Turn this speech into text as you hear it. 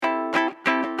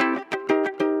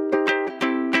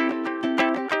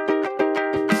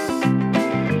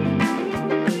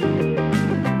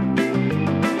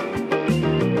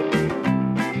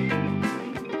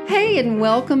and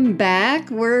welcome back.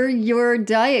 We're your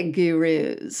diet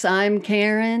gurus. I'm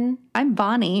Karen. I'm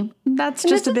Bonnie. That's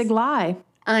just a big lie.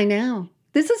 I know.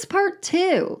 This is part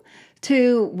 2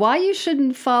 to why you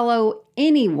shouldn't follow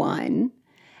anyone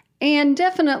and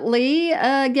definitely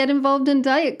get involved in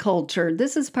diet culture.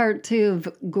 This is part 2 of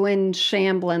Gwen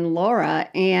Shamblin Laura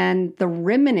and the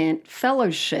Remnant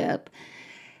Fellowship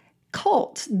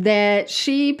cult that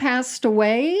she passed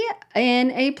away in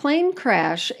a plane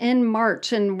crash in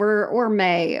March or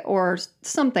May or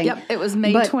something. Yep, it was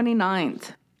May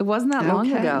 29th. It wasn't that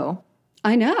long ago.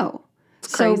 I know.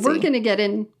 So we're going to get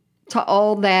into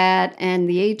all that and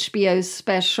the HBO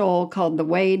special called The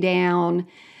Way Down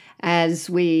as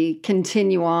we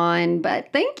continue on.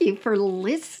 But thank you for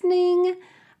listening.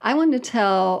 I want to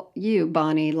tell you,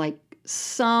 Bonnie, like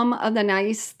some of the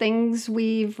nice things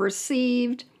we've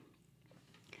received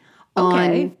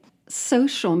on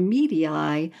social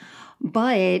media,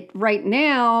 but right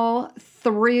now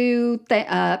through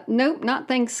not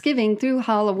Thanksgiving, through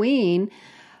Halloween,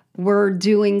 we're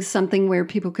doing something where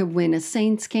people could win a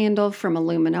Saints candle from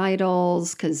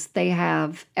Illuminitals because they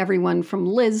have everyone from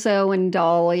Lizzo and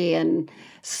Dolly and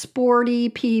sporty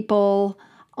people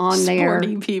on there.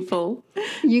 Sporty people.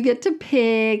 You get to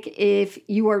pick if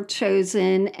you are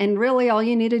chosen, and really all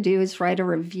you need to do is write a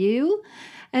review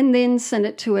and then send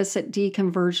it to us at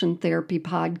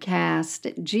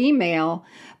deconversiontherapypodcast@gmail.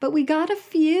 But we got a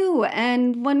few,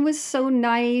 and one was so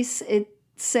nice. It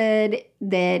said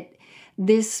that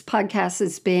this podcast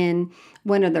has been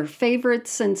one of their favorites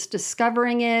since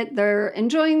discovering it. They're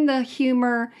enjoying the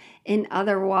humor in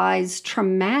otherwise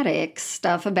traumatic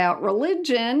stuff about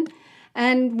religion.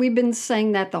 And we've been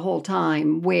saying that the whole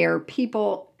time, where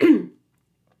people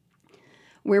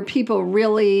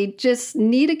really just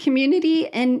need a community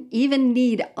and even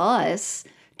need us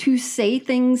to say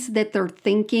things that they're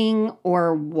thinking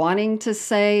or wanting to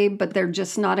say, but they're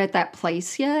just not at that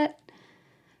place yet.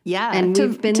 Yeah, and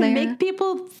we've been to there. Make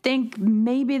people think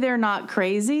maybe they're not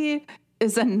crazy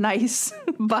is a nice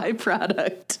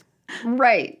byproduct.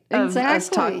 Right, exactly. Of us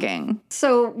talking.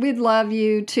 So we'd love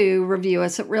you to review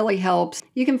us. It really helps.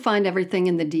 You can find everything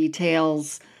in the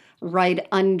details right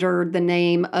under the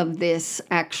name of this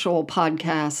actual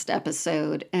podcast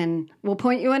episode, and we'll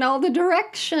point you in all the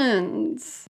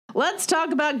directions. Let's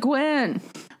talk about Gwen.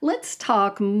 Let's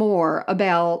talk more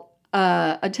about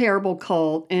a terrible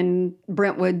cult in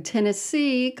Brentwood,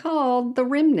 Tennessee called The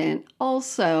Remnant.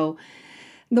 Also,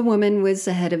 the woman was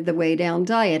the head of the Way Down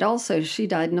diet. Also, she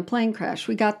died in a plane crash.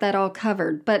 We got that all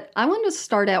covered. But I want to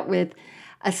start out with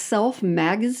a Self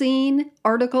magazine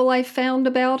article I found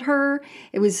about her.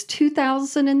 It was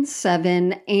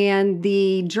 2007, and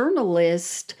the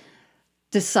journalist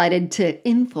decided to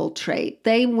infiltrate.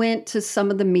 They went to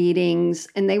some of the meetings,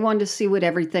 and they wanted to see what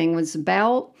everything was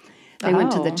about. They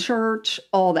went to the church,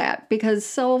 all that, because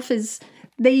Self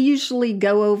they usually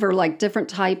go over like different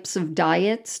types of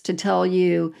diets to tell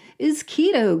you, is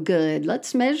keto good?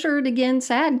 Let's measure it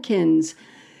against Atkins.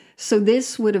 So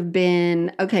this would have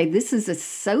been, okay, this is a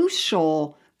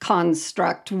social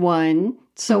construct one,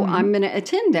 so I'm going to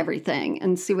attend everything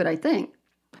and see what I think.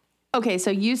 Okay, so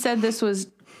you said this was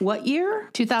what year?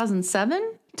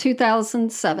 2007?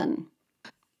 2007.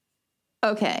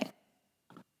 Okay.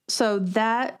 So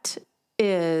that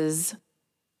is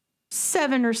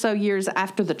 7 or so years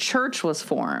after the church was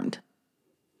formed.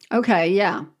 Okay,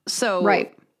 yeah. So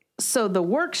right. So the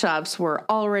workshops were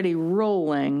already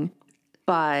rolling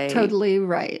by totally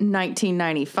right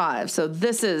 1995. So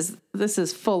this is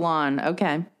full on.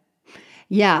 Okay.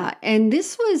 Yeah, and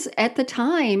this was at the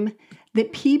time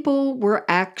that people were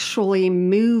actually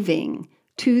moving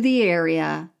to the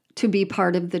area to be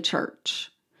part of the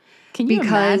church. Can you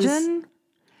imagine?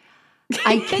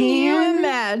 I can. Can you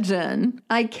imagine?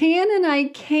 I can and I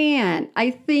can't. I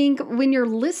think when you're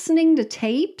listening to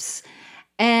tapes,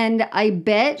 and I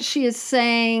bet she is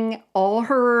saying all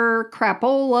her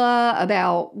crapola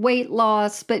about weight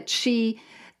loss, but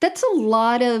that's a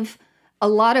lot of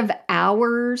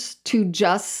hours to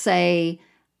just say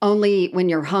only eat when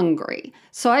you're hungry.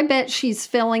 So I bet she's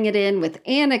filling it in with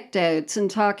anecdotes and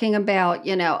talking about,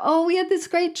 oh, we had this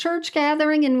great church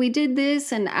gathering and we did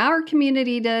this and our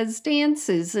community does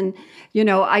dances. And,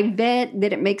 I bet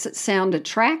that it makes it sound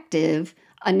attractive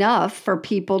enough for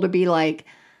people to be like,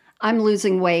 I'm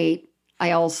losing weight.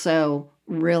 I also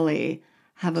really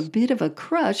have a bit of a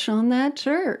crush on that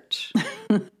church.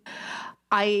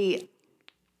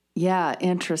 Yeah,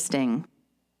 interesting.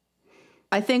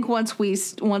 I think once we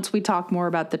talk more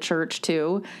about the church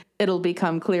too, it'll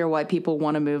become clear why people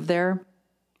want to move there.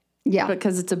 Yeah.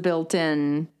 Because it's a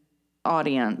built-in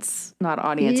audience, not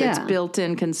audience. Yeah. It's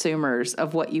built-in consumers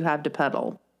of what you have to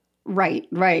peddle. Right,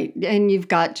 right. And you've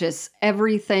got just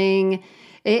everything.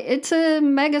 It's a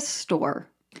mega store,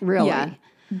 Yeah. really.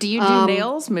 Do you do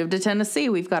nails? Move to Tennessee.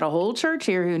 We've got a whole church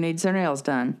here who needs their nails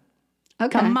done.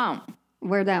 Okay. Come on.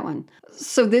 Where that one?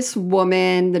 So this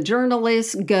woman, the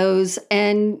journalist, goes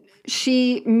and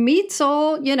she meets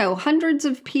hundreds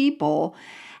of people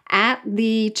at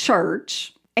the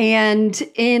church. And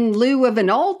in lieu of an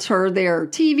altar, there are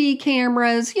TV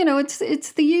cameras.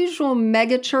 It's the usual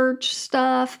mega church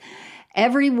stuff.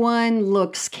 Everyone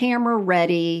looks camera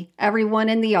ready, everyone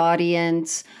in the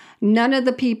audience. None of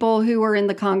the people who are in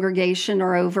the congregation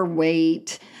are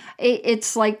overweight.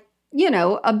 It's like,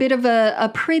 a bit of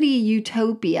a pretty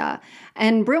utopia.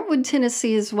 And Brentwood,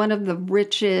 Tennessee is one of the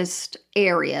richest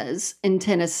areas in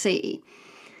Tennessee.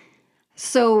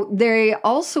 So they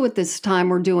also at this time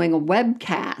were doing a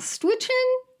webcast, which in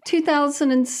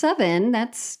 2007,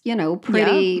 that's,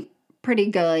 pretty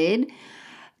good.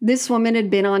 This woman had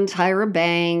been on Tyra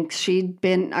Banks.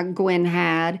 Gwen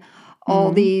had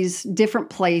all these different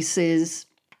places.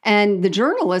 And the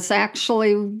journalist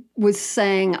actually was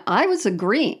saying, I was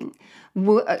agreeing.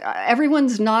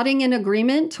 Everyone's nodding in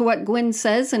agreement to what Gwen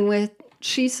says. And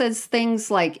she says things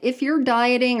like, if you're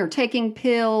dieting or taking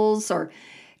pills or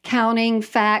counting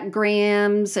fat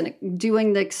grams and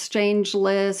doing the exchange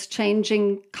list,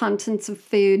 changing contents of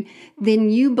food,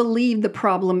 then you believe the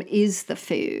problem is the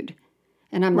food.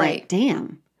 And I'm like,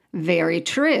 damn, very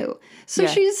true. So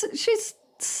she's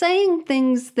saying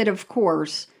things that, of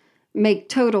course, make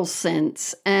total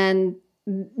sense and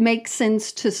make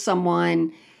sense to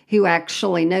someone who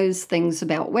actually knows things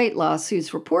about weight loss,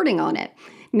 who's reporting on it.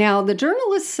 Now, the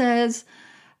journalist says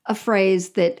a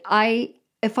phrase that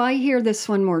if I hear this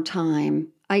one more time,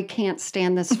 I can't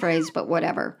stand this phrase, but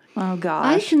whatever. Oh,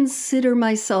 gosh. I consider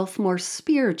myself more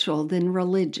spiritual than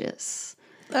religious.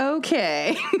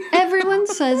 Okay. Everyone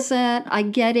says that. I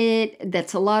get it.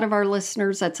 That's a lot of our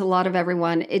listeners. That's a lot of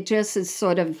everyone. It just is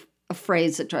sort of a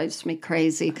phrase that drives me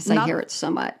crazy because I hear it so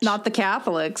much. Not the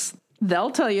Catholics.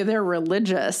 They'll tell you they're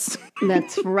religious.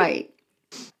 That's right.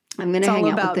 I'm going to hang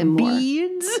out with them more.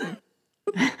 Beads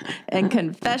and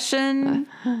confession.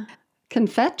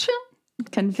 Confection?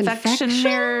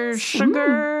 Confectioner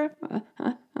sugar.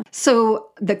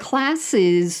 So the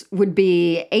classes would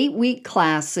be 8-week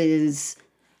classes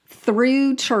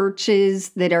through churches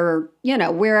that are,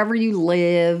 wherever you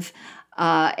live.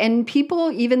 And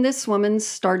people, even this woman,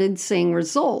 started seeing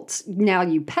results. Now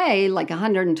you pay like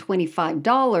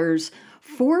 $125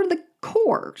 for the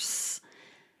course.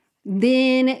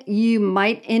 Then you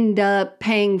might end up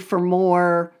paying for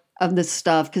more of the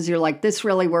stuff because you're like, this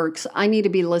really works. I need to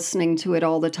be listening to it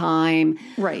all the time.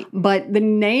 Right. But the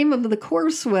name of the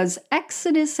course was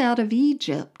Exodus Out of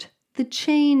Egypt, the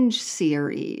Change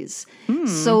series.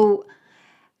 So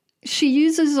she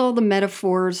uses all the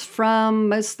metaphors from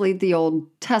mostly the Old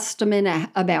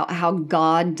Testament about how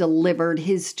God delivered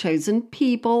his chosen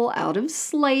people out of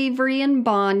slavery and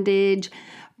bondage,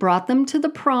 brought them to the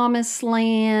promised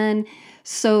land.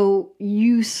 So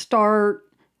you start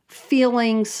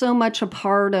feeling so much a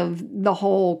part of the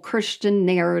whole Christian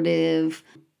narrative.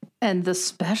 And the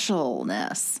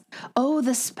specialness. Oh,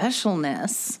 the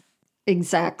specialness.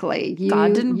 Exactly.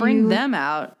 God didn't bring them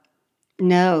out.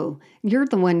 No, you're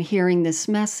the one hearing this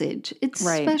message. It's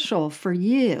special for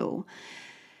you.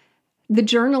 The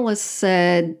journalist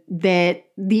said that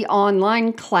the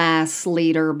online class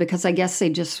leader, because I guess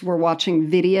they just were watching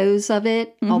videos of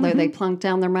it, although they plunked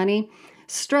down their money,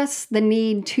 stressed the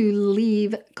need to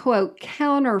leave, quote,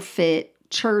 counterfeit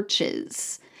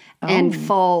churches and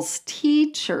false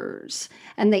teachers,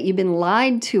 and that you've been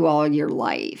lied to all your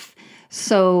life.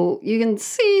 So you can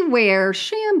see where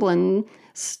Shamblin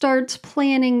starts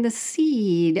planting the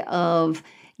seed of,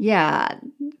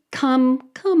 come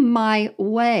my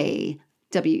way,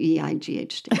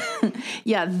 W-E-I-G-H-T.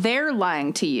 Yeah, they're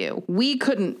lying to you. We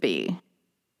couldn't be.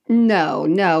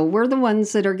 No, we're the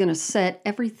ones that are going to set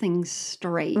everything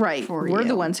straight for you. We're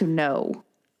the ones who know.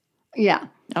 Yeah.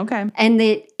 Okay. And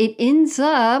that it ends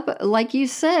up, like you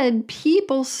said,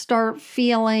 people start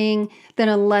feeling that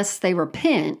unless they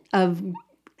repent of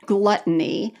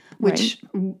gluttony, which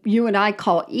you and I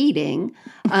call eating,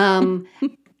 that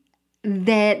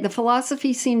the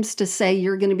philosophy seems to say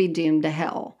you're going to be doomed to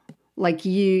hell. Like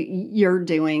you're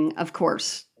doing, of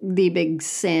course, the big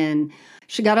sin.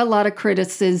 She got a lot of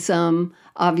criticism,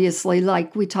 obviously,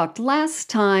 like we talked last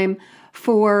time,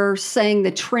 for saying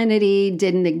the Trinity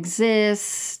didn't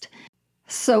exist.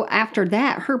 So after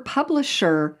that, her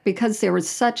publisher, because there was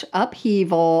such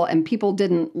upheaval and people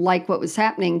didn't like what was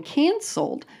happening,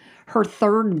 canceled her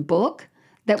third book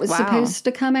that was supposed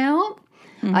to come out.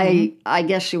 I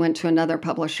guess she went to another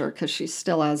publisher because she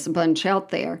still has a bunch out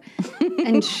there.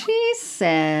 And she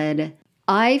said,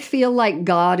 I feel like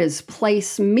God has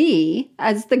placed me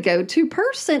as the go-to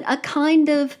person, a kind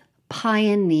of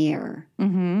pioneer.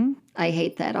 I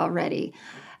hate that already.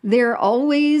 There are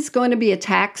always going to be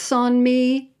attacks on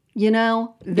me. You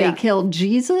know, they killed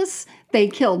Jesus. They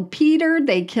killed Peter.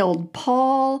 They killed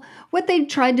Paul. What they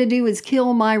tried to do is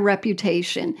kill my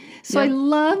reputation. So I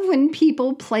love when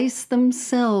people place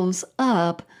themselves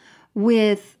up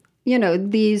with, you know,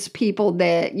 these people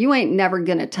that you ain't never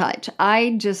going to touch.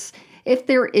 If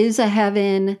there is a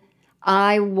heaven,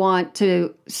 I want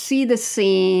to see the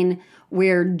scene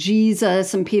where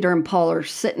Jesus and Peter and Paul are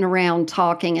sitting around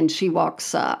talking and she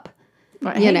walks up.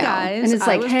 Hey, guys, and it's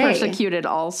like, I was persecuted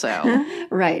also.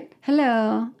 Right.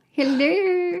 Hello.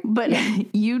 But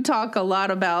you talk a lot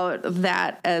about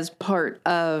that as part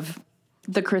of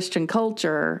the Christian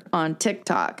culture on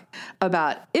TikTok,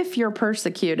 about if you're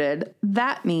persecuted,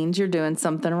 that means you're doing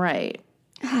something right.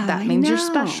 That means you're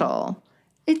special.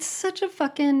 It's such a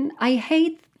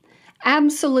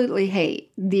absolutely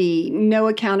hate the no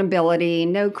accountability,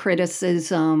 no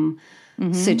criticism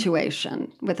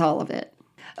situation with all of it.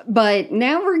 But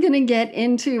now we're going to get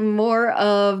into more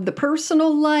of the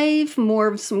personal life, more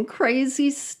of some crazy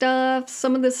stuff,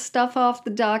 some of the stuff off the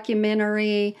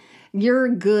documentary. You're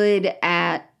good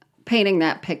at painting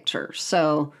that picture.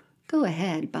 So go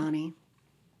ahead, Bonnie.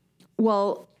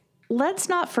 Well, let's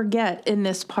not forget in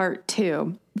this part,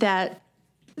 too, that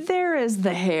there is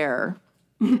the hair.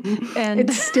 And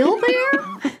it's still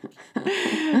there?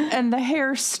 And the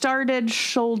hair started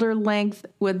shoulder length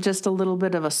with just a little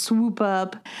bit of a swoop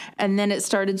up, and then it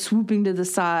started swooping to the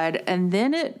side, and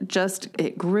then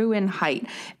it grew in height.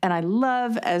 And I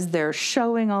love, as they're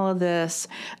showing all of this,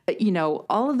 you know,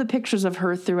 all of the pictures of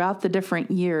her throughout the different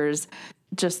years,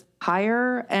 just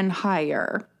higher and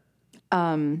higher.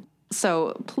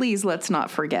 So please, let's not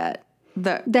forget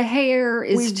that the hair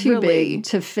is too big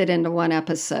to fit into one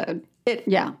episode.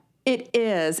 It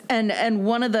is. And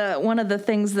one of the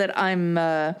things that I'm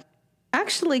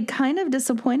actually kind of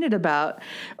disappointed about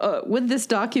with this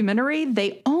documentary,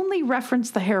 they only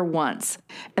reference the hair once.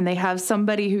 And they have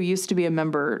somebody who used to be a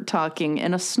member talking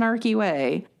in a snarky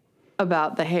way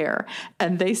about the hair.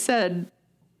 And they said,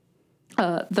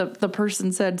 the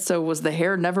person said, so was the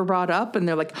hair never brought up? And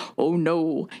they're like, oh,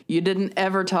 no, you didn't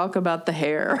ever talk about the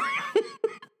hair.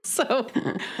 So,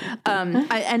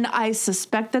 I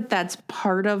suspect that that's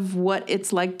part of what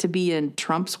it's like to be in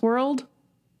Trump's world.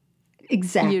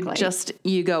 Exactly.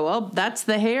 You go, oh, that's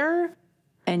the hair,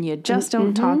 and you just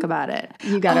don't talk about it.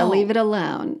 You got to leave it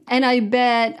alone. And I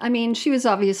mean, she was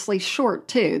obviously short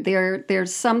too.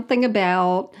 There's something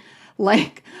about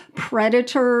like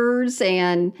predators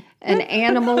and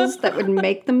animals that would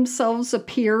make themselves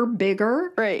appear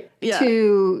bigger. Right. Yeah.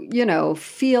 To, you know,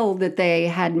 feel that they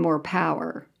had more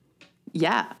power.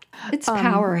 Yeah. It's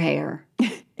power hair.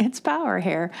 It's power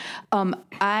hair.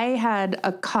 I had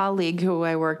a colleague who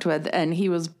I worked with, and he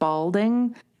was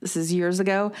balding. This is years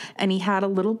ago. And he had a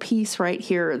little piece right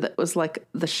here that was like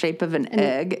the shape of an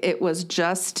egg. It was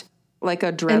just like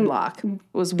a dreadlock. It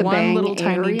was one little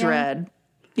tiny dread.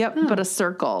 Yep, but a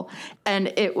circle.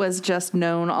 And it was just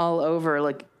known all over,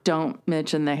 like, don't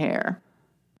mention the hair.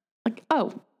 Like,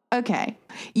 oh, okay.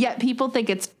 Yet people think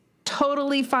it's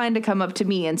totally fine to come up to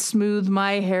me and smooth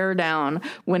my hair down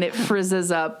when it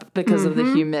frizzes up because of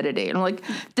the humidity. And I'm like,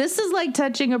 this is like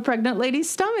touching a pregnant lady's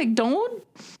stomach.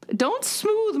 Don't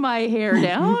smooth my hair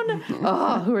down.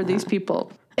 Oh, who are these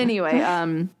people?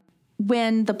 Anyway,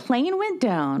 when the plane went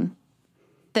down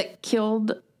that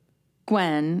killed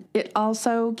Gwen, it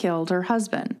also killed her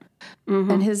husband.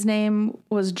 And his name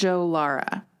was Joe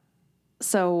Lara.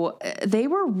 So they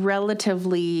were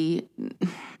relatively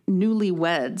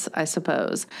newlyweds, I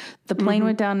suppose. The plane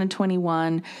went down in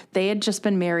 21. They had just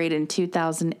been married in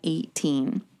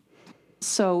 2018.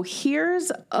 So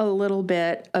here's a little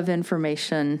bit of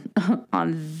information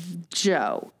on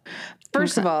Joe.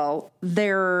 First of all,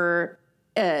 they're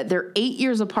 8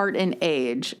 years apart in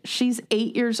age. She's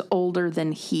 8 years older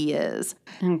than he is.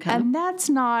 Okay. And that's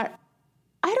not,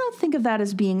 I don't think of that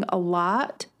as being a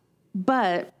lot,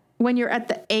 but when you're at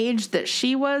the age that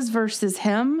she was versus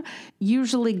him,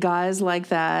 usually guys like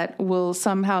that will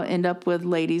somehow end up with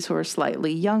ladies who are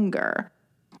slightly younger.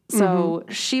 So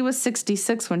she was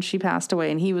 66 when she passed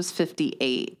away, and he was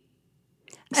 58.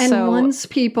 And once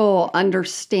people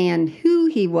understand who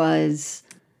he was,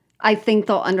 I think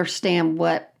they'll understand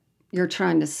what you're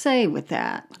trying to say with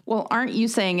that. Well, aren't you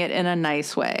saying it in a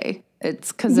nice way?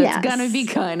 It's because it's going to be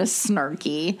kind of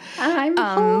snarky. I'm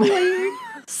holy.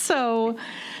 So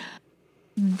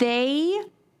they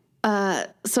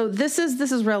So this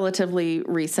is relatively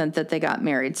recent that they got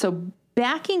married. So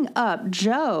backing up,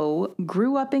 Joe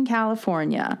grew up in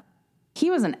California. He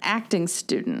was an acting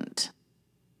student.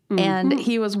 And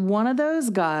he was one of those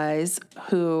guys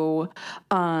who,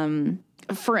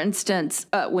 for instance,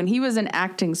 when he was in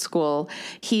acting school,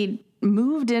 he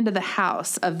moved into the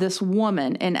house of this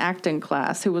woman in acting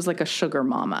class who was like a sugar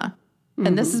mama.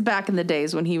 And this is back in the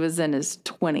days when he was in his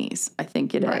 20s, I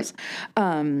think it is.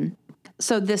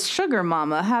 So this sugar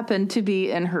mama happened to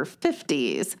be in her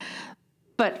 50s,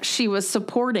 but she was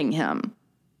supporting him.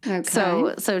 Okay.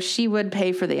 So she would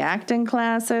pay for the acting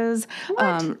classes.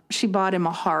 She bought him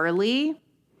a Harley.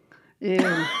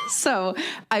 Ew. So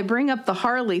I bring up the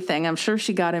Harley thing. I'm sure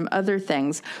she got him other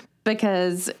things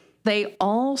because they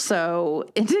also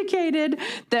indicated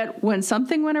that when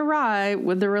something went awry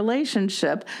with the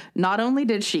relationship, not only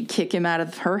did she kick him out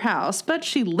of her house, but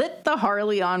she lit the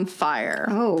Harley on fire.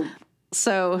 Oh,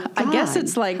 So I guess God.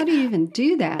 it's like, How do you even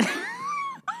do that?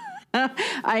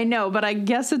 I know, but I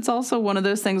guess it's also one of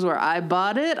those things where I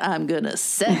bought it, I'm going to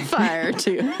set fire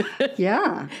to it.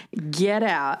 Yeah. Get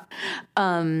out.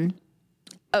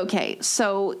 Okay,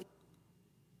 so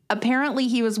apparently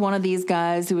he was one of these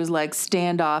guys who was like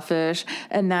standoffish,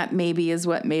 and that maybe is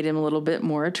what made him a little bit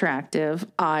more attractive.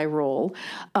 Eye roll.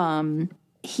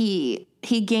 He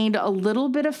gained a little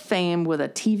bit of fame with a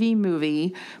TV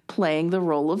movie playing the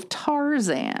role of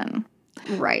Tarzan.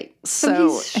 Right. So-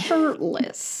 he's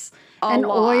shirtless and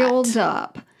lot. oiled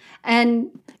up.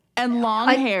 And And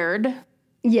long-haired.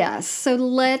 yes, so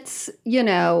let's,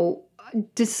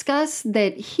 discuss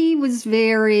that he was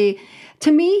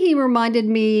to me, he reminded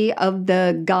me of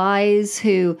the guys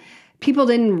who people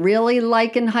didn't really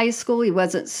like in high school. He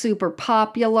wasn't super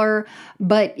popular,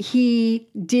 but he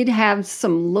did have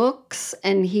some looks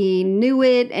and he knew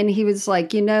it. And he was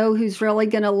like, who's really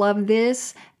going to love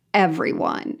this?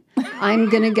 Everyone. I'm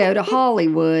going to go to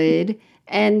Hollywood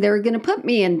and they're going to put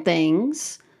me in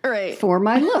things Right. for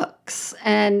my looks.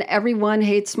 And everyone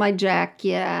hates my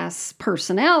jackass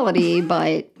personality,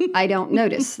 but I don't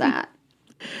notice that.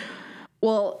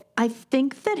 Well, I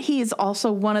think that he's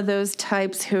also one of those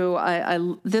types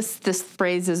who this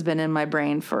phrase has been in my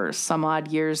brain for some odd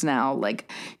years now.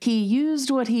 Like he used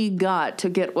what he got to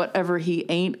get whatever he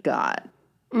ain't got.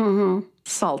 Mm-hmm.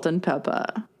 Salt and pepper.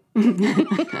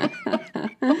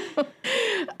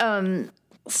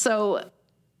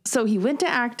 So he went to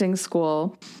acting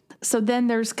school. So then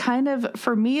there's kind of,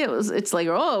 for me, it's like,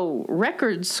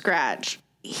 record scratch.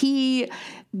 He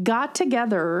got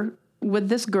together with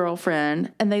this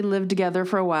girlfriend and they lived together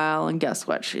for a while. And guess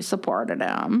what? She supported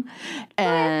him.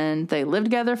 And they lived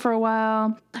together for a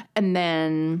while. And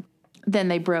then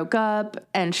they broke up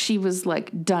and she was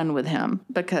like done with him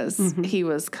because he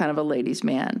was kind of a ladies'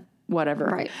 man, whatever.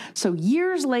 Right. So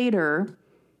years later,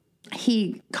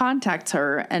 he contacts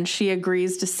her and she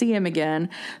agrees to see him again.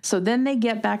 So then they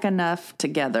get back enough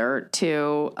together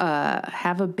to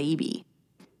have a baby.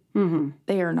 Mm-hmm.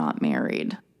 They are not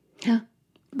married. Yeah.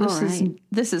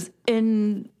 This is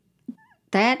in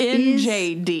That in is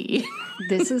JD.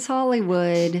 This is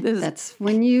Hollywood. That's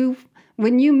when you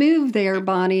moved there,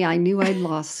 Bonnie, I knew I'd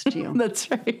lost you.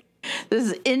 That's right. This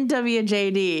is in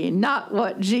WJD, not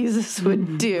what Jesus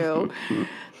would do.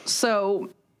 So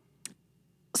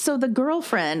the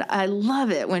girlfriend, I love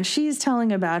it. When she's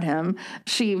telling about him,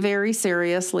 she very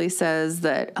seriously says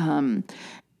that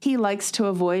he likes to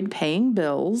avoid paying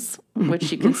bills,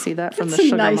 which you can see that from the That's a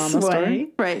Sugar nice Mama story. way.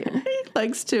 Right. He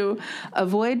likes to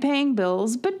avoid paying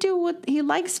bills, but do what he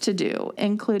likes to do,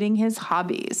 including his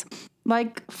hobbies,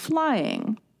 like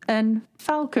flying and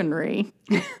falconry.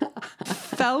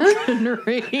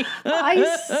 Falconry.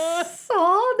 I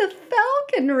saw the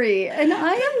falconry, and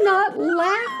I am not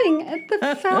laughing at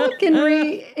the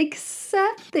falconry,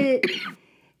 except that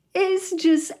it's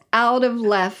just out of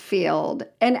left field,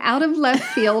 and out of left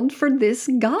field for this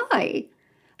guy.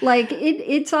 Like,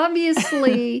 it's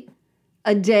obviously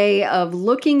a day of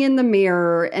looking in the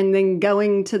mirror and then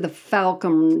going to the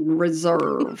Falcon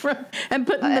Reserve. And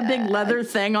putting the big leather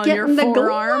thing on your getting the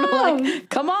forearm. glove. Like,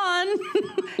 come on.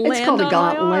 It's called a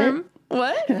gauntlet.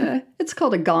 What? It's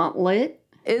called a gauntlet.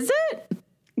 Is it?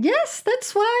 Yes,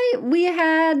 that's why we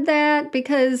had that,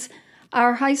 because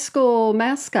our high school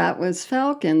mascot was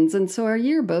Falcons, and so our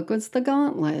yearbook was the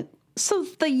gauntlet. So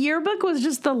the yearbook was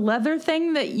just the leather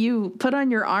thing that you put on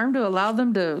your arm to allow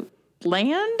them to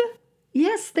land?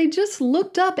 Yes, they just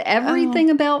looked up everything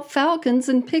about falcons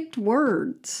and picked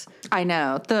words. I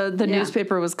know. The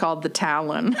newspaper was called The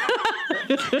Talon.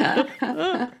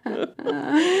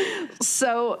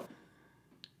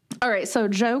 All right, so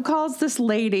Joe calls this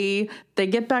lady. They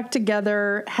get back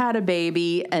together, had a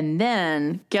baby, and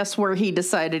then guess where he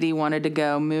decided he wanted to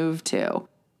go move to?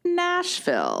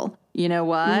 Nashville. You know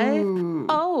why?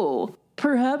 Oh,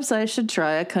 perhaps I should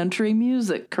try a country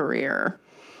music career.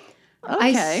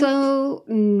 Okay. I so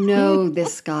know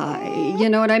this guy. You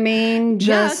know what I mean?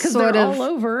 Just because sort they're of all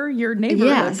over your neighborhood,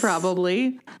 Yes.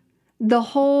 probably. the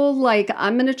whole like,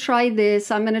 I'm going to try this.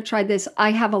 I'm going to try this.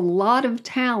 I have a lot of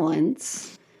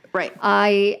talents. Right.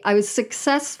 I was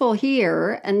successful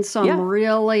here, and so Yeah. I'm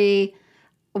really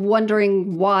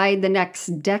wondering why the next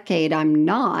decade I'm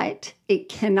not. It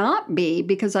cannot be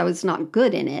because I was not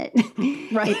good in it.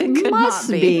 Right. It Could not must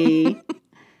be. be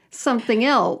something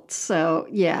else. So,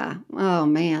 yeah. Oh,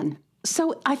 man.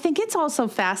 So I think it's also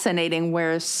fascinating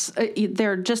where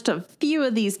there are just a few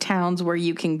of these towns where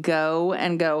you can go,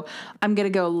 I'm going to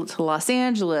go to Los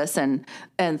Angeles and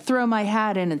throw my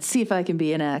hat in and see if I can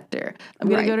be an actor. I'm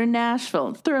going Right. to go to Nashville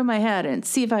and throw my hat in and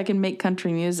see if I can make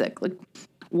country music. Like,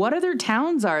 what other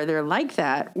towns are there like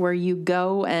that where you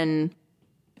go and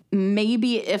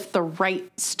maybe if the right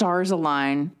stars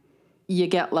align, you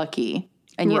get lucky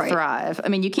and you Right. thrive? I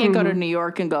mean, you can't go to New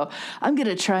York and go, I'm going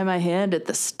to try my hand at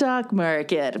the stock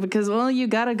market because, well, you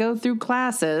got to go through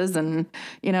classes. And,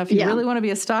 you know, if you Yeah. really want to be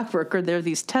a stockbroker, there are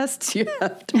these tests you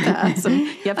have to pass and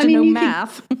you have to mean, know you could-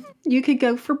 math. You could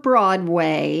go for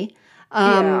Broadway.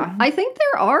 Yeah. I think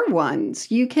there are ones.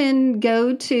 You can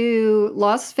go to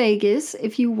Las Vegas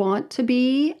if you want to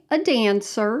be a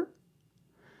dancer.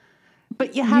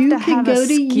 But you have You to can have go a to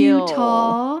skill.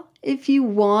 Utah if you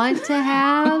want to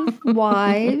have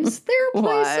wives. There are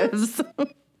places.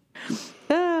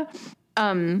 Wives.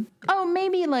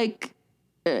 Maybe like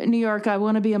New York, I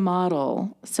want to be a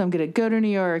model. So I'm going to go to New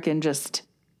York and just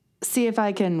see if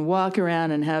I can walk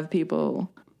around and have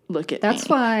people look at That's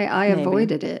me. why I Maybe.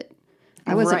 avoided it.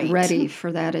 I wasn't Right. ready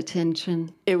for that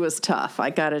attention. It was tough, I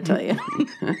got to tell you.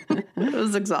 It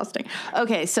was exhausting.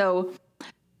 Okay, so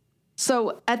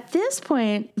at this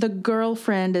point, the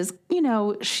girlfriend is, you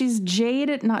know, she's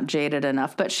not jaded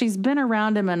enough, but she's been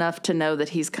around him enough to know that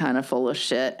he's kind of full of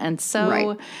shit. And so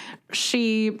Right.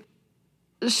 she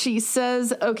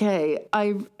says, okay,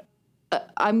 I'm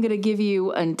going to give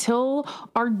you until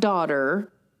our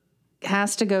daughter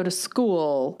has to go to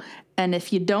school. And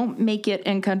if you don't make it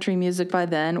in country music by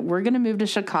then, we're going to move to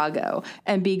Chicago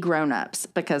and be grown-ups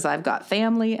because I've got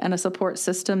family and a support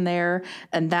system there.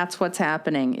 And that's what's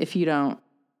happening if you don't,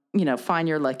 you know, find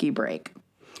your lucky break.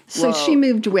 So Well, she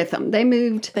moved with them. They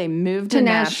moved They moved to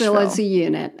Nashville as a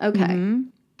unit. Okay.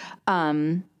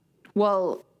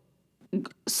 Well,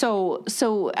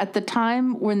 so at the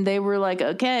time when they were like,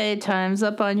 okay, time's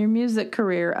up on your music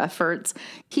career efforts,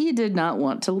 he did not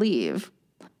want to leave.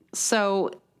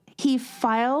 So he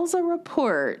files a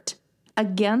report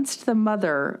against the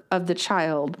mother of the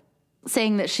child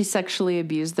saying that she sexually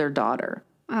abused their daughter.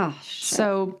 Oh, shit.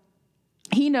 So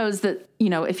he knows that, you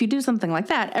know, if you do something like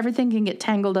that, everything can get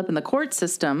tangled up in the court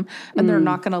system and they're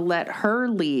not going to let her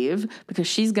leave because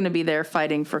she's going to be there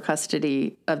fighting for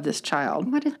custody of this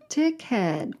child. What a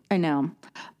dickhead. I know.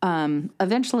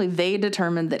 Eventually they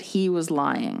determined that he was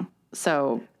lying.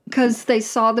 So Because they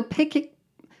saw the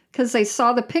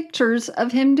pictures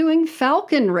of him doing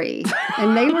falconry.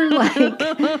 And they were like,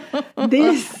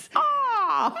 this,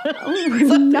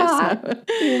 we're not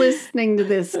listening to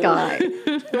this guy.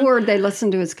 Or they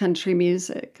listened to his country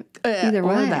music. Either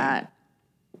way. or that.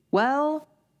 Well,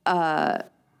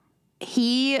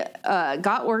 he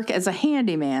got work as a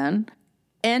handyman,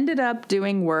 ended up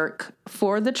doing work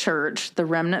for the church, the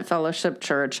Remnant Fellowship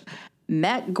Church,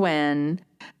 met Gwen,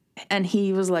 and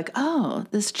he was like, oh,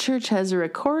 this church has a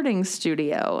recording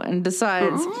studio, and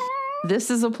decides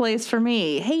this is a place for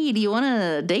me. Hey, do you want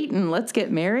to date and let's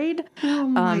get married? Oh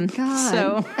my God.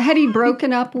 so- Had he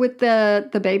broken up with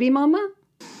the baby mama?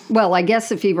 Well, I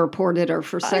guess if he reported her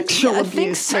for sexual I think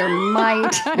abuse, so. there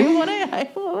might I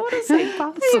want to say have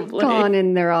possibly. gone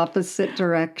in their opposite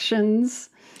directions.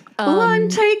 Well, I'm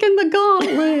taking the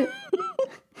gauntlet.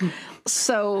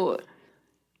 So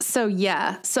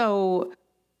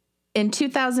in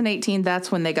 2018,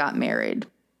 that's when they got married.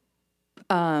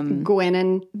 Gwen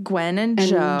and Gwen and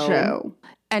Joe.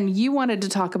 And you wanted to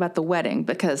talk about the wedding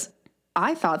because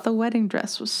I thought the wedding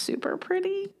dress was super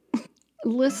pretty.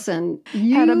 Listen,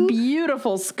 Had a you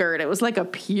beautiful skirt. It was like a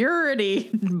purity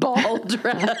ball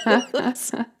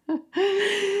dress.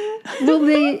 well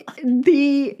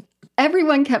the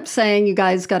everyone kept saying you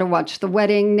guys got to watch the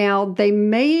wedding. Now they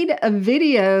made a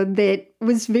video that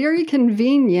was very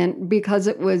convenient because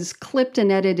it was clipped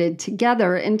and edited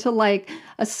together into like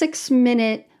a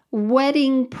 6-minute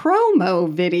wedding promo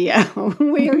video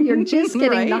where you're just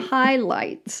getting the Right.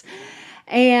 highlights.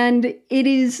 And it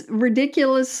is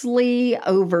ridiculously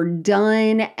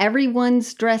overdone.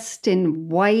 Everyone's dressed in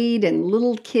white, and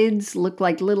little kids look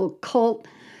like little cult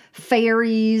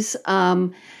fairies.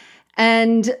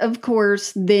 And of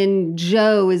course, then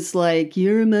Joe is like,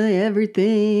 "You're my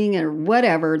everything," or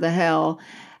whatever the hell.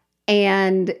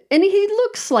 And he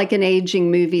looks like an aging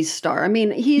movie star. I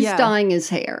mean, he's Yeah. dyeing his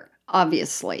hair,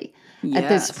 obviously, at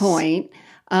this Yes. point.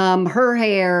 Her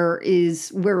hair is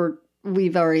where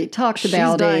we've already talked She's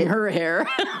about dyeing it. her hair.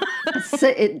 So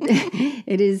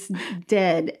it is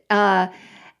dead.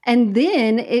 And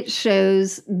then it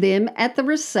shows them at the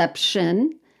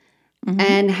reception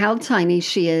and how tiny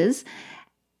she is.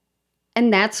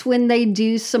 And that's when they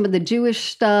do some of the Jewish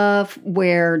stuff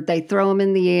where they throw them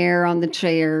in the air on the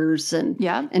chairs and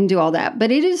Yeah. and do all that.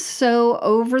 But it is so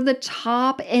over the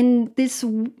top, and this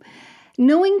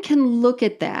no one can look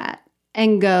at that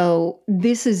and go,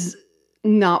 "This is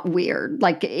not weird."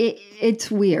 Like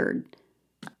it's weird.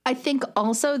 I think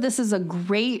also this is a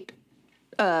great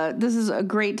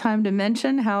time to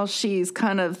mention how she's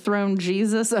kind of thrown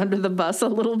Jesus under the bus a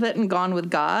little bit and gone with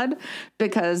God,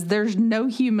 because there's no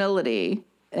humility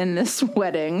in this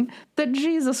wedding that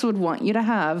Jesus would want you to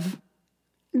have.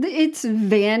 It's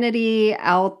vanity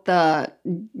out the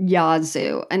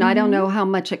yazoo. And I don't know how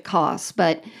much it costs,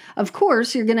 but of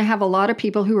course, you're going to have a lot of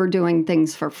people who are doing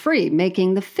things for free,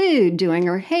 making the food, doing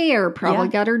her hair, probably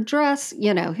Yeah. got her dress,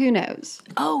 who knows?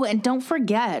 Oh, and don't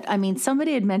forget, I mean,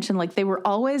 somebody had mentioned like they were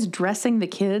always dressing the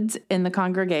kids in the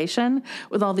congregation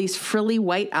with all these frilly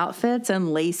white outfits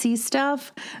and lacy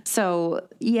stuff. So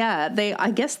yeah,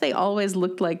 I guess they always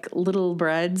looked like little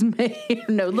bridesmaids.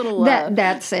 No, little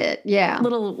That's it. Yeah.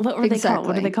 little, what were they called?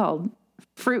 What are Exactly. they called?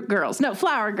 Fruit girls. No,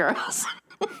 flower girls.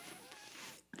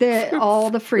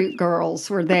 All the fruit girls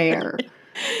were there.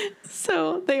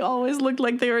 So they always looked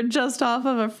like they were just off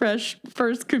of a fresh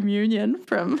first communion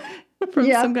from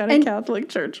Yeah, some kind of and- Catholic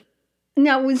church.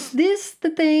 Now, was this the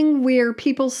thing where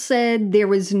people said there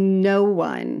was no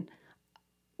one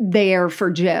there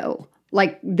for Joe?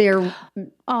 Like there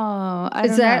Oh, I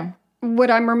is don't that know.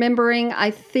 what I'm remembering? I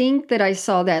think that I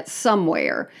saw that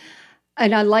somewhere.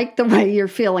 And I like the way you're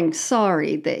feeling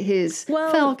sorry that his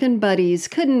Well- Falcon buddies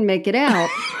couldn't make it out.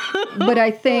 But I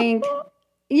think,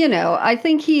 I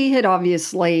think he had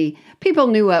obviously, people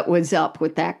knew what was up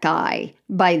with that guy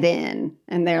by then.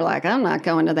 And they're like, "I'm not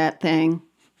going to that thing."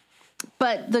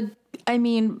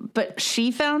 But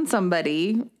she found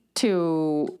somebody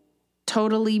to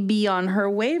totally be on her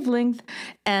wavelength,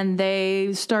 and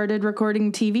they started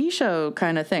recording TV show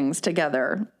kind of things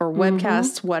together, or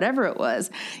webcasts, whatever it was,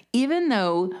 even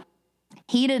though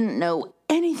he didn't know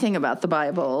anything about the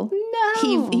Bible.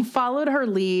 No. He followed her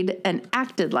lead and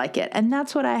acted like it. And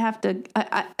that's what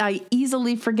I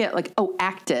easily forget, like,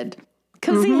 acted.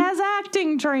 Because he has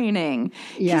acting training.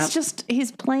 Yeah.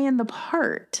 He's playing the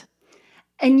part.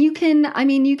 And you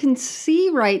can see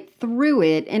right through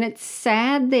it. And it's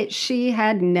sad that she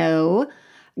had no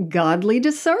godly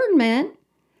discernment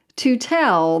to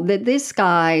tell that this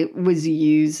guy was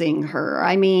using her.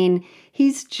 I mean,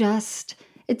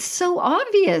 it's so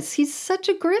obvious. He's such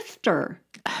a grifter.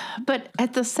 But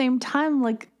at the same time,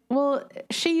 like, well,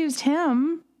 she used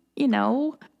him,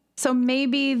 so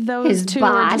maybe those His two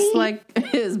are just body? like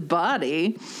his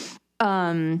body.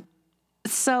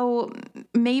 So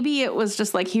maybe it was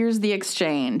just like, here's the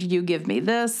exchange. You give me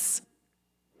this,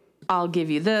 I'll give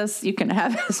you this. You can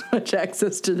have as much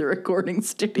access to the recording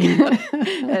studio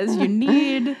as you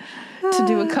need to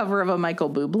do a cover of a Michael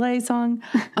Bublé song.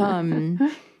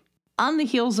 On the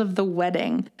heels of the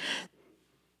wedding,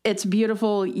 it's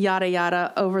beautiful, yada,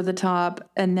 yada, over the top.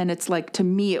 And then it's like, to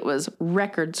me, it was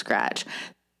record scratch.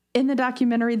 In the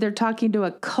documentary, they're talking to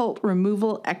a cult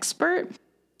removal expert.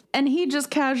 And he just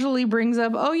casually brings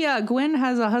up, "Oh, yeah, Gwen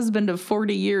has a husband of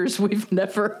 40 years we've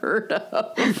never heard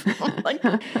of." Like,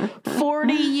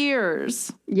 40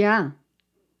 years Yeah.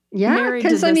 Yeah. married to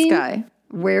Because, this guy.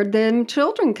 where'd them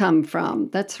children come from?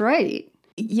 That's right.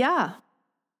 Yeah.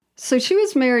 So she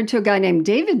was married to a guy named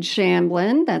David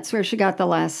Shamblin. That's where she got the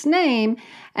last name.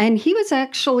 And he was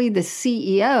actually the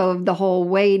CEO of the whole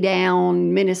Way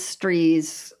Down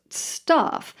Ministries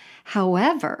stuff.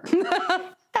 However,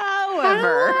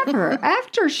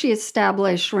 after she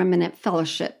established Remnant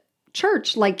Fellowship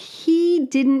Church, like, he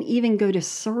didn't even go to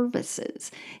services.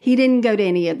 He didn't go to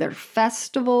any of their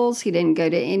festivals. He didn't go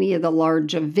to any of the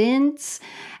large events.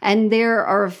 And there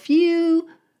are a few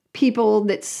people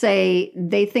that say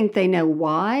they think they know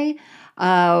why.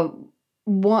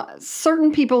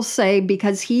 Certain people say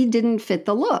because he didn't fit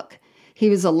the look. He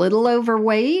was a little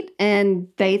overweight, and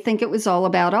they think it was all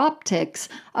about optics.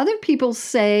 Other people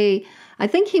say, I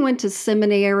think he went to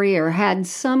seminary or had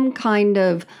some kind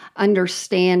of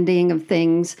understanding of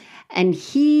things, and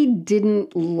he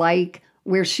didn't like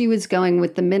where she was going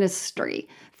with the ministry.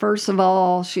 First of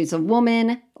all, she's a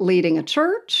woman leading a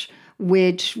church,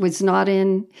 which was not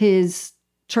in his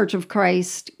Church of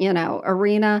Christ,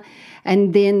 arena.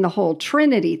 And then the whole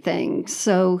Trinity thing.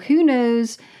 So who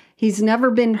knows? He's never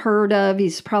been heard of.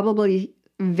 He's probably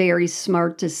very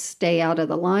smart to stay out of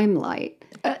the limelight.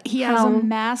 He has a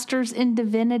master's in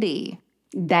divinity.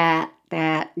 Yeah.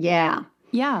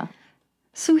 Yeah.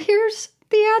 So here's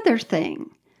the other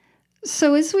thing.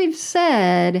 So as we've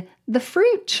said, the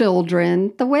fruit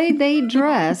children, the way they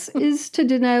dress is to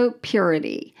denote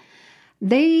purity.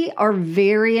 They are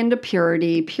very into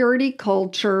purity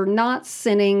culture, not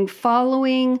sinning,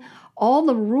 following all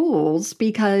the rules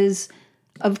because,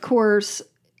 of course,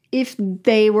 if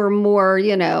they were more,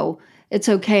 it's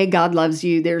okay, God loves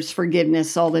you, there's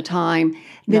forgiveness all the time,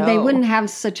 then they wouldn't have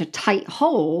such a tight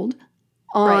hold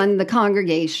on the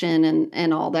congregation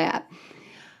and all that.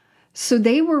 So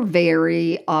they were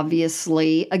very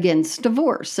obviously against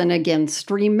divorce and against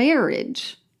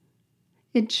remarriage.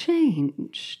 It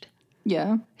changed.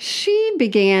 Yeah. She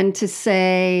began to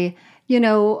say,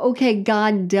 okay,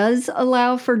 God does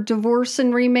allow for divorce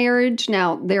and remarriage.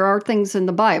 Now, there are things in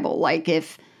the Bible, like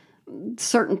if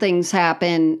certain things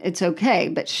happen, it's okay.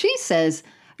 But she says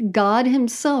God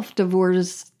himself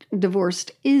divorced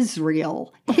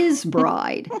Israel, his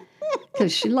bride,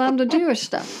 because she loved the Jewish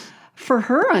stuff, for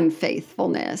her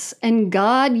unfaithfulness. And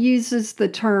God uses the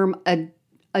term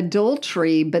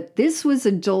adultery, but this was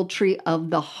adultery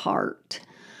of the heart.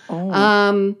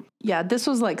 Oh. Yeah, this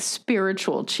was like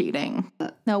spiritual cheating.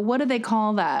 Now, what do they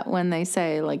call that when they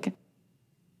say like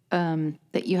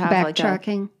that you have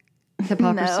backtracking,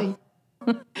 hypocrisy?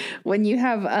 No. When you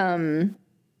have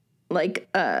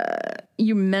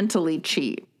you mentally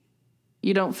cheat.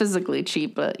 You don't physically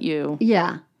cheat, but you.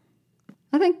 Yeah.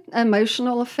 I think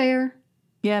emotional affair.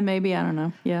 Yeah, maybe. I don't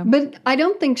know. Yeah. But I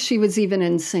don't think she was even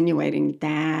insinuating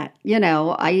that.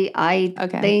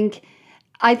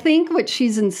 I think what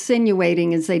she's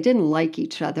insinuating is they didn't like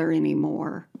each other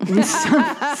anymore in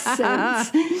some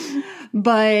sense.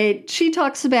 But she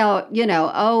talks about,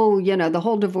 the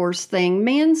whole divorce thing.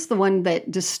 Man's the one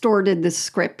that distorted the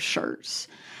scriptures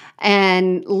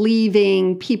and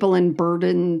leaving people in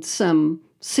burdensome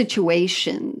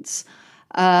situations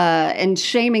and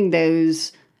shaming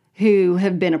those who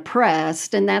have been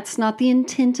oppressed, and that's not the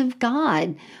intent of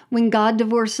God. When God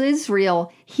divorced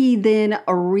Israel, he then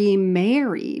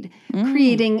remarried,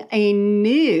 creating a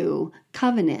new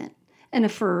covenant and a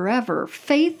forever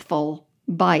faithful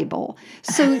Bible.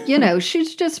 So,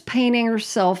 she's just painting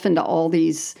herself into all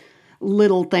these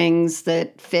little things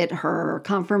that fit her.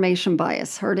 Confirmation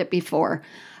bias, heard it before.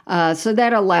 So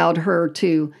that allowed her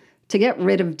to get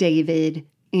rid of David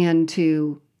and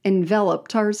to envelop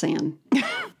Tarzan.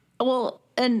 Well,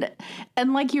 and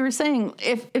like you were saying,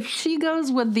 if she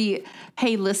goes with the,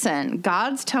 hey, listen,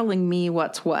 God's telling me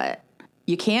what's what,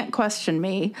 you can't question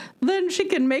me, then she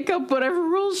can make up whatever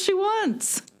rules she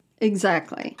wants.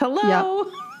 Exactly.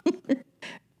 Hello? Yep.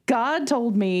 God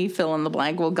told me, fill in the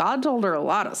blank. Well, God told her a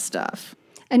lot of stuff.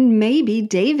 And maybe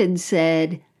David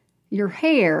said, your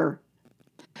hair,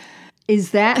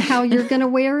 is that how you're going to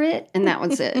wear it? And that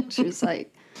was it. She was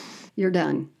like, you're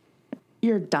done.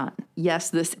 You're done.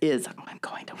 Yes, this is how I'm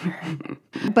going to wear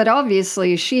it. But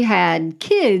obviously, she had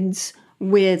kids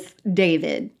with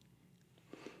David.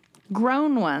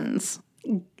 Grown ones.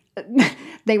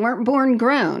 They weren't born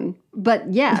grown,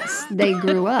 but yes, they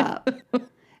grew up.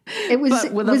 It was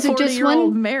but with a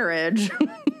 40-year-old marriage.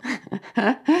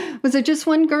 Was it just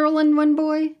one girl and one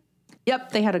boy?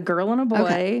 Yep, they had a girl and a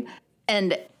boy,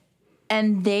 and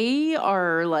they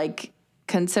are like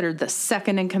considered the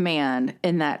second in command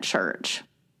in that church.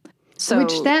 So,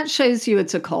 which that shows you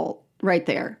it's a cult right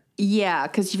there. Yeah,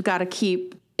 because you've got to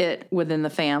keep it within the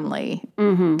family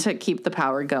to keep the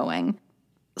power going.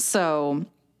 So,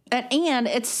 and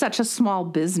it's such a small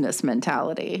business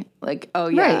mentality. Like, oh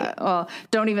yeah, well,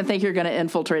 don't even think you're going to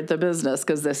infiltrate the business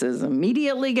because this is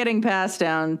immediately getting passed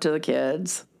down to the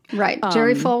kids. Right.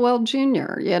 Jerry Falwell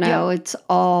Jr., it's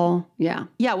all, Yeah,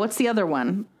 what's the other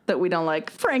one that we don't like?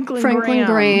 Franklin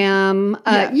Graham.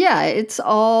 It's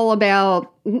all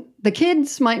about the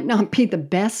kids might not be the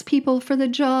best people for the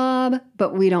job,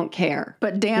 but we don't care.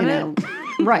 But damn it.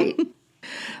 Right.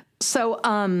 So,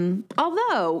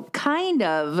 although kind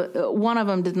of one of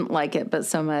them didn't like it, but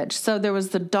so much. So there was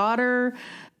the daughter,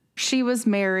 she was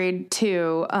married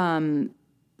to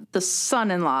the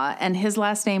son-in-law, and his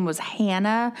last name was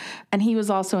Hannah, and he was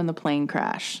also in the plane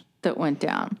crash that went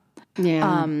down.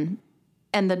 Yeah.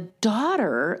 And the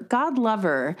daughter, God love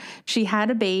her, she had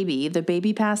a baby. The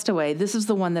baby passed away. This is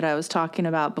the one that I was talking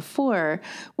about before.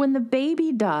 When the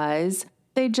baby dies,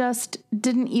 they just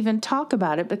didn't even talk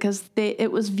about it because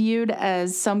it was viewed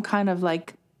as some kind of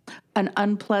like an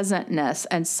unpleasantness,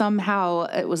 and somehow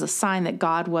it was a sign that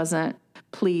God wasn't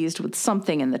pleased with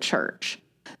something in the church.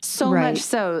 So Right. much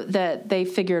so that they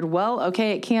figured, well,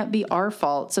 okay, it can't be our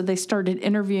fault. So they started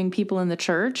interviewing people in the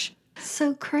church.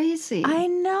 So crazy. I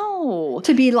know.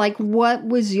 To be like, what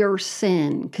was your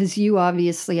sin? Because you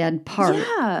obviously had part.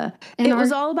 Yeah. And It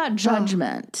was all about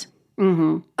judgment.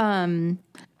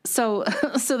 So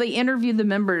they interviewed the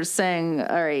members saying,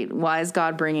 all right, why is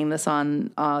God bringing this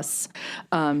on us?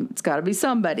 It's got to be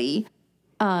somebody.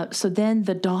 So then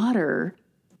the daughter,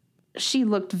 she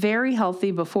looked very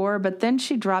healthy before, but then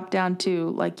she dropped down to,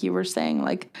 like you were saying,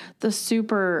 like the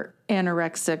super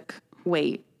anorexic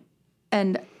weight.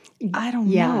 And I don't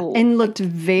know. And looked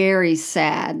very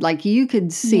sad. Like you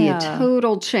could see a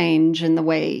total change in the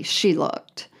way she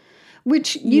looked,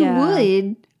 which you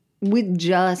would with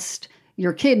just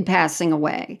your kid passing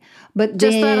away. But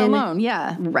Just then, that alone,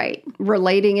 yeah. Right.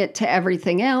 Relating it to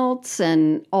everything else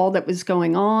and all that was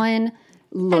going on.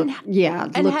 Looked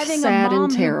having sad a mom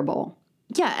and terrible.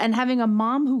 Yeah, and having a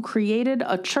mom who created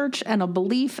a church and a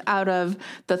belief out of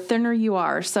the thinner you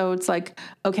are. So it's like,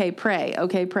 okay, pray.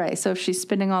 So if she's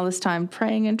spending all this time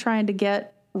praying and trying to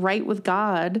get right with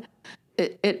God,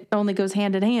 it only goes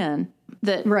hand in hand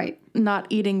that not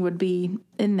eating would be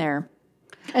in there.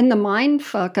 And the mind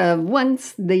fuck of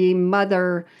once the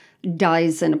mother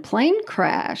dies in a plane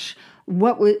crash,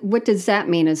 what does that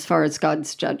mean as far as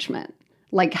God's judgment?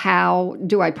 Like, how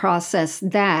do I process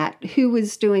that? Who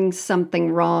is doing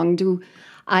something wrong? Do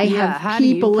I have people how do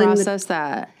you process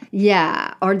that?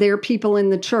 Yeah. Are there people in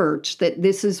the church that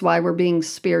this is why we're being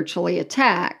spiritually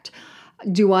attacked?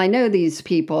 Do I know these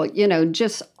people? You know,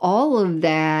 just all of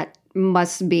that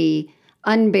must be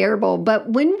unbearable.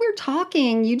 But when we're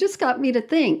talking, you just got me to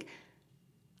think,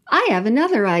 I have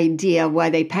another idea why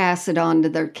they pass it on to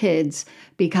their kids,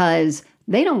 because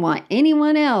they don't want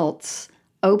anyone else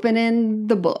opening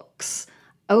the books,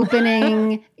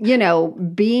 opening,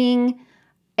 being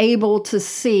able to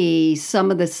see some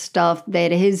of the stuff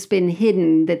that has been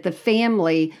hidden that the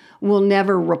family will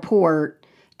never report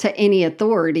to any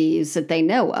authorities that they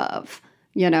know of,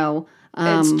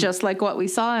 It's just like what we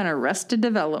saw in Arrested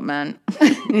Development.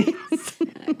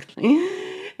 Exactly.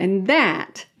 And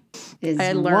that is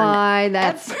why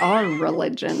that's our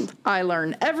religion. I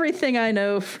learn everything I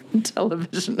know from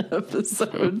television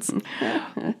episodes.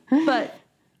 But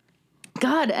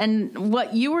God, and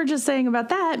what you were just saying about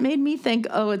that made me think,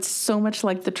 it's so much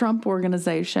like the Trump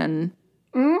organization.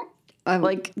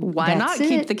 Like, why not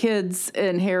keep the kids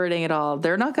inheriting it all?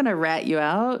 They're not going to rat you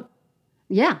out.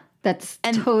 Yeah, that's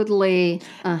totally.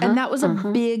 And that was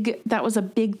a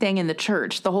big thing in the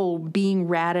church. The whole being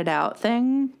ratted out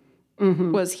thing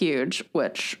was huge,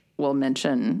 which we'll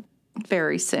mention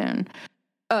very soon.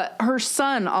 Her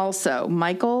son also,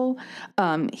 Michael,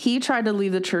 he tried to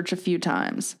leave the church a few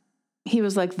times. He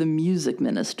was like the music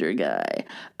minister guy.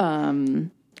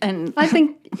 And I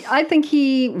think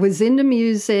he was into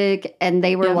music, and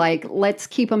they were like, let's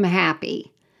keep him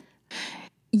happy.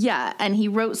 Yeah, and he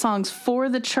wrote songs for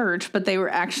the church, but they were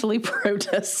actually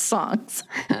protest songs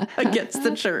against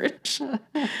the church.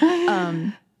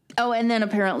 And then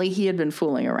apparently he had been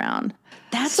fooling around.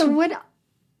 So what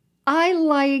I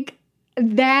like,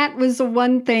 that was the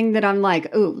one thing that I'm like,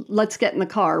 oh, let's get in the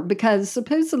car, because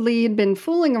supposedly he'd been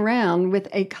fooling around with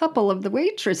a couple of the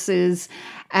waitresses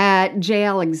at J.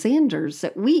 Alexander's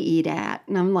that we eat at.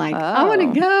 And I'm like, I want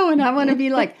to go, and I want to be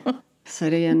like, so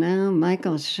do you know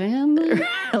Michael Chandler?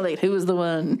 Like, who was the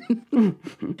one?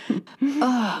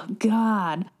 Oh,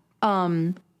 God.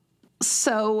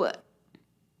 So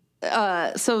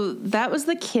that was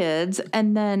the kids,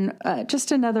 and then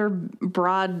just another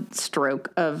broad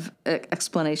stroke of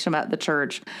explanation about the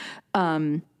church.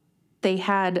 They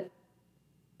had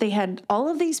all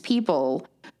of these people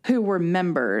who were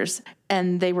members,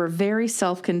 and they were very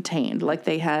self-contained. Like,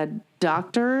 they had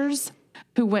doctors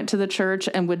who went to the church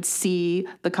and would see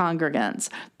the congregants.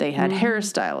 They had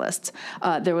hairstylists.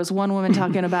 There was one woman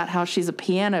talking about how she's a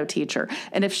piano teacher,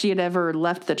 and if she had ever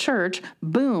left the church,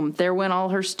 boom, there went all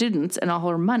her students and all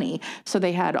her money. So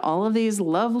they had all of these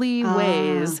lovely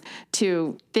ways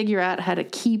to figure out how to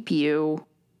keep you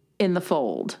in the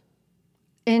fold.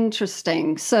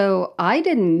 Interesting. So I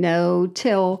didn't know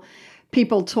till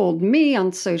people told me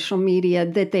on social media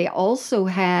that they also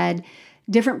had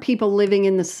different people living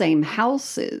in the same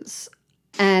houses.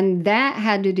 And that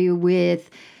had to do with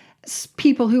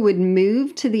people who would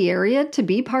move to the area to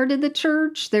be part of the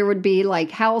church. There would be like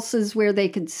houses where they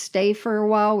could stay for a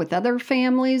while with other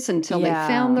families until they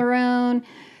found their own.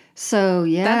 So,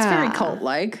 yeah. That's very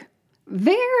cult-like.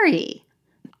 Very.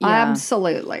 Yeah.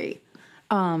 Absolutely.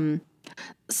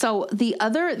 So the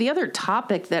other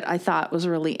topic that I thought was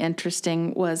really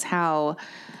interesting was how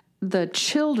the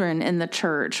children in the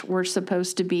church were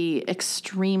supposed to be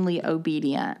extremely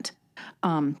obedient.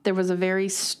 There was a very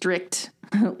strict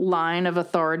line of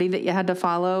authority that you had to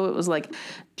follow. It was like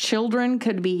children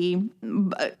could be,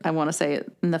 I want to say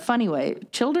it in the funny way,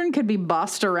 children could be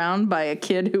bossed around by a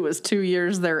kid who was 2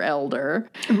 years their elder.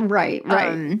 Right.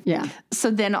 Yeah. So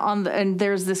then and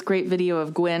there's this great video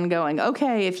of Gwen going,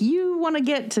 okay, if you want to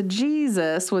get to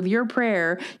Jesus with your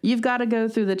prayer, you've got to go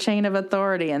through the chain of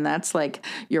authority. And that's like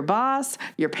your boss,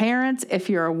 your parents. If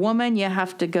you're a woman, you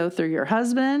have to go through your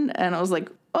husband. And I was like,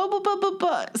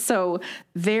 so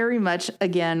very much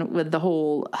again with the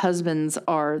whole husbands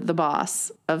are the boss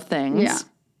of things. Yeah.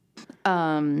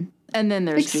 And then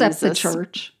there's Except Jesus. the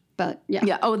church. But yeah.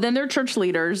 Yeah. Oh, then they're church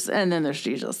leaders, and then there's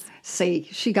Jesus. See,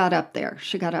 she got up there.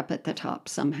 She got up at the top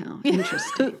somehow.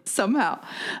 Interesting. Somehow.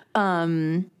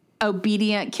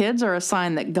 Obedient kids are a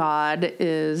sign that God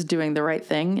is doing the right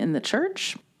thing in the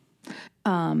church.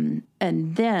 And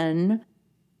then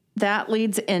that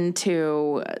leads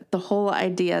into the whole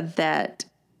idea that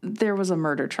there was a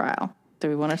murder trial. Do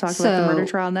we want to talk about the murder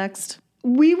trial next?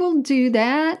 We will do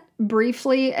that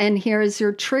briefly. And here's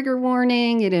your trigger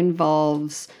warning. It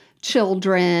involves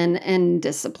children and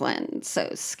discipline.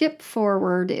 So skip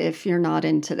forward if you're not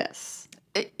into this.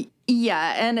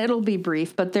 Yeah, and it'll be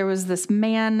brief, but there was this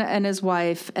man and his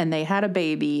wife, and they had a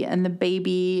baby, and the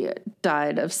baby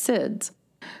died of SIDS.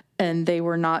 And they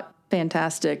were not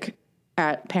fantastic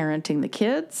at parenting the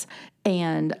kids.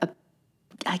 And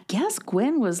I guess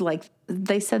Gwen was like,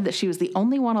 they said that she was the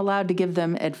only one allowed to give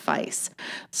them advice.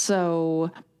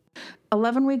 So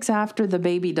 11 weeks after the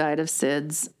baby died of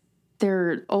SIDS,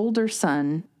 their older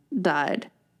son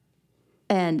died.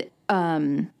 And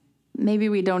maybe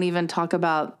we don't even talk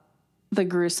about the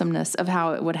gruesomeness of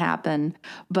how it would happen,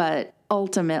 but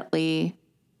ultimately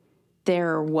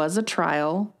there was a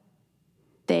trial.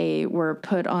 They were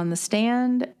put on the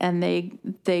stand, and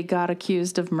they got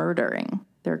accused of murdering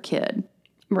their kid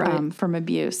from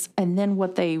abuse. And then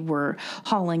what they were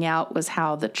hauling out was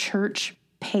how the church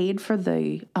paid for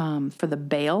the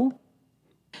bail,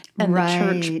 and the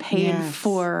church paid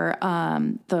for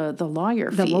the lawyer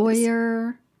fees. The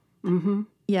lawyer. Mm-hmm.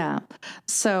 Yeah.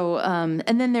 So,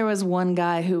 and then there was one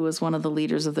guy who was one of the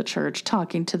leaders of the church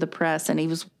talking to the press, and he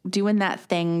was doing that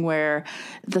thing where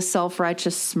the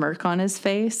self-righteous smirk on his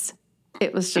face.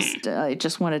 It was just, I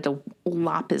just wanted to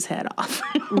lop his head off.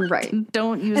 Right.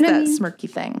 Don't use that smirky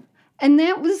thing. And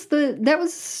that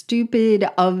was stupid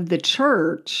of the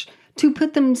church to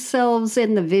put themselves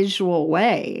in the visual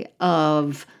way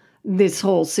of this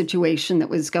whole situation that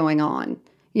was going on.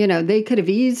 You know, they could have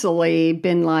easily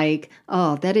been like,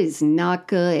 oh, that is not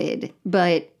good.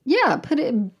 But yeah,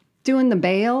 doing the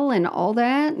bail and all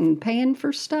that and paying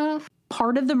for stuff.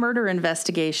 Part of the murder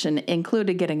investigation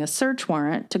included getting a search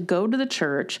warrant to go to the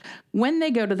church. When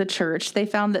they go to the church, they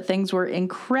found that things were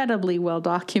incredibly well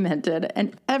documented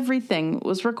and everything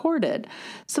was recorded.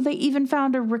 So they even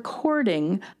found a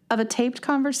recording of a taped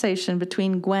conversation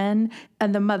between Gwen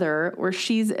and the mother where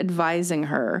she's advising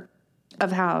her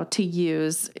of how to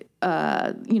use,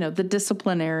 the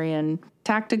disciplinarian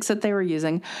tactics that they were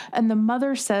using. And the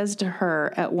mother says to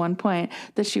her at one point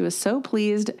that she was so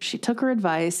pleased. She took her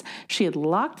advice. She had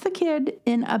locked the kid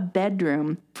in a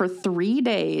bedroom for 3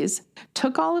 days,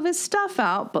 took all of his stuff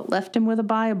out, but left him with a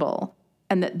Bible.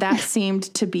 And that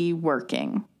seemed to be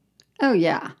working. Oh,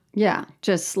 yeah. Yeah.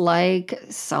 Just like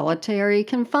solitary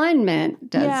confinement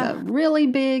does a really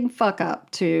big fuck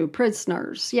up to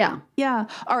prisoners. Yeah. Yeah.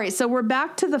 All right. So we're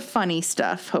back to the funny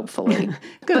stuff, hopefully.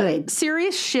 Good. But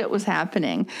serious shit was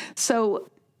happening. So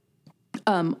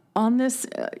on this,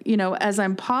 as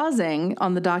I'm pausing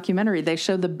on the documentary, they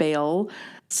show the bail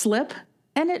slip,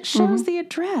 and it shows the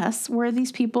address where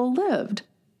these people lived,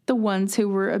 the ones who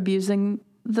were abusing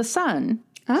the son.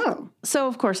 Oh. So,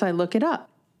 of course, I look it up.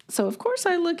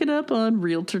 on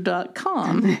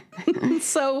Realtor.com.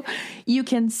 So you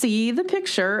can see the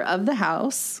picture of the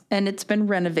house, and it's been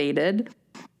renovated.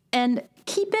 And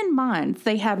keep in mind,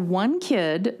 they had one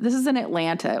kid. This is in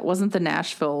Atlanta. It wasn't the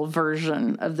Nashville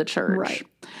version of the church.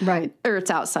 Right. Or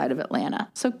it's outside of Atlanta.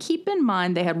 So keep in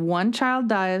mind, they had one child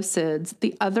die of SIDS.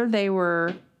 The other, they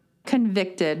were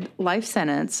convicted, life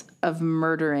sentence, of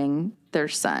murdering their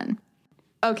son.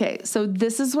 Okay, so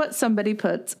this is what somebody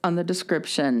puts on the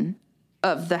description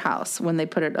of the house when they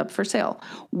put it up for sale.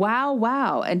 Wow,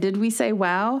 wow. And did we say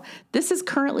wow? This is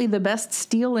currently the best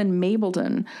steal in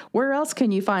Mableton. Where else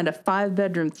can you find a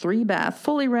 5-bedroom, 3-bath,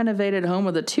 fully renovated home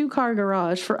with a 2-car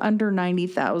garage for under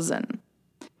 $90,000?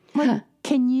 Like,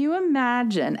 can you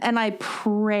imagine? And I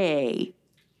pray,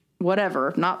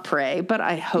 whatever, not pray, but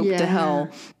I hope to hell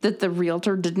that the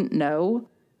realtor didn't know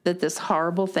that this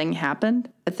horrible thing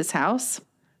happened at this house.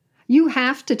 You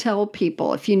have to tell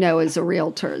people if you know as a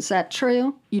realtor. Is that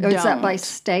true? You Or is that by don't.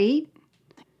 state?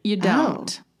 You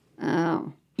don't.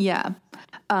 Oh. Yeah.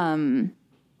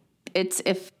 It's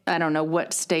if, I don't know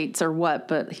what states or what,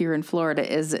 but here in Florida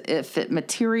is if it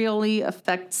materially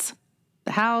affects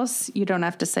the house, you don't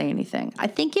have to say anything. I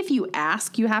think if you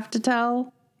ask, you have to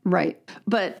tell. Right.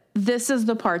 But this is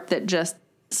the part that just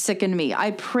sickened me.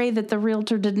 I pray that the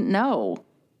realtor didn't know.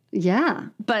 Yeah.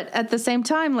 But at the same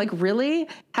time, like, really?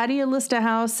 How do you list a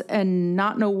house and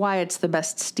not know why it's the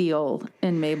best steal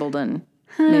in Mableton?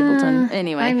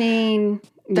 Anyway. I mean,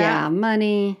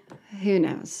 money. Who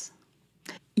knows?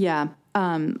 Yeah.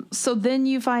 So then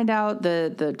you find out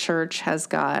the church has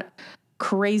got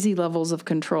crazy levels of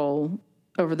control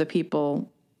over the people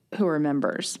who are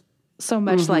members. So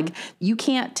much like you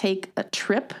can't take a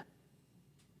trip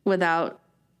without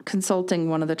consulting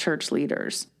one of the church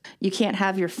leaders. You can't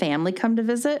have your family come to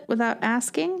visit without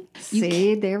asking.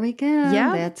 See, there we go.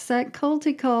 Yeah. That's that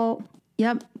culty cult.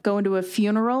 Yep. Going to a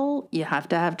funeral, you have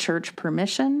to have church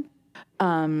permission.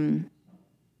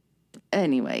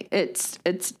 Anyway, it's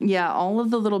all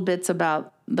of the little bits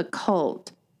about the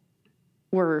cult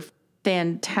were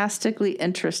fantastically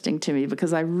interesting to me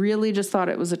because I really just thought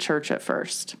it was a church at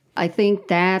first. I think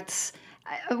that's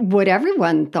what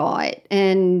everyone thought.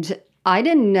 And I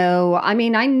didn't know. I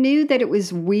mean, I knew that it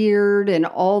was weird and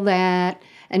all that,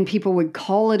 and people would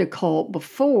call it a cult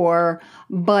before,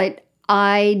 but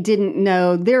I didn't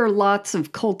know there are lots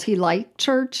of culty-like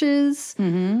churches,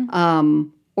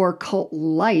 or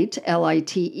cult-lite,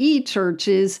 L-I-T-E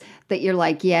churches that you're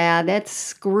like, yeah, that's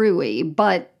screwy.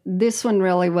 But this one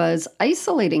really was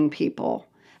isolating people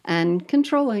and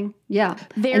controlling. Yeah.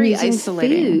 Very and using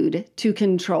isolating. food to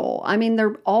control. I mean,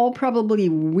 they're all probably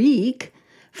weak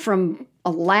from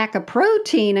a lack of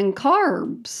protein and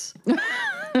carbs.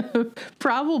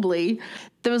 Probably.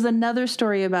 There was another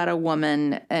story about a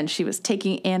woman and she was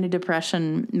taking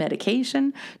antidepressant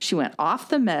medication. She went off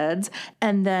the meds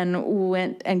and then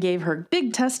went and gave her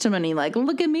big testimony like,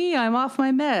 look at me, I'm off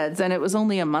my meds. And it was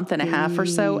only a month and a half or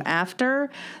so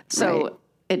after. So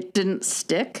it didn't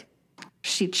stick.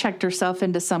 She checked herself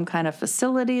into some kind of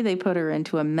facility. They put her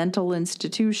into a mental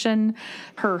institution.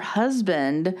 Her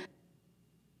husband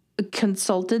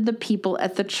consulted the people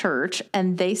at the church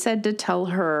and they said to tell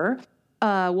her,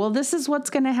 well, this is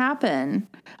what's going to happen.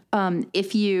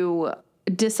 If you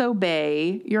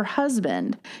disobey your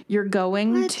husband, you're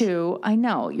going to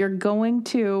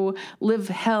live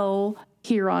hell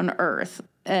here on earth.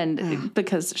 And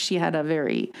because she had a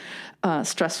very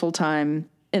stressful time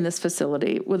in this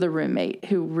facility with a roommate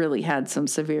who really had some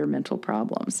severe mental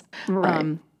problems.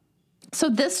 Right. So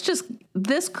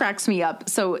this cracks me up.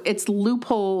 So it's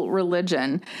loophole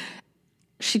religion.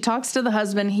 She talks to the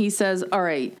husband. He says, all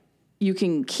right, you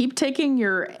can keep taking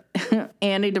your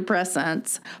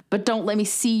antidepressants, but don't let me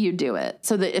see you do it.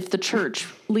 So that if the church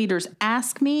leaders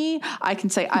ask me, I can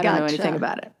say, I don't know anything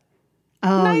about it.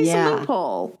 Oh, nice yeah.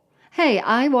 loophole. Hey,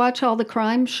 I watch all the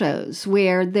crime shows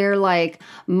where they're like,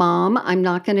 Mom, I'm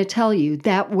not going to tell you.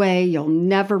 That way you'll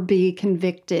never be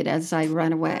convicted as I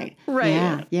run away. Right.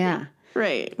 Yeah, yeah.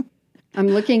 Right. I'm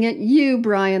looking at you,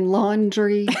 Brian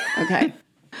Laundrie. Okay.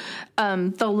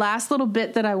 The last little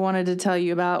bit that I wanted to tell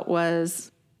you about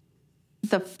was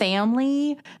the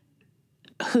family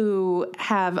who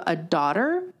have a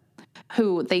daughter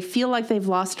who they feel like they've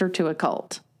lost her to a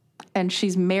cult. And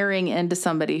she's marrying into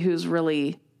somebody who's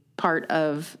really part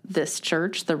of this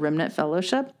church, the Remnant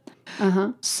Fellowship.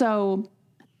 So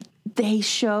they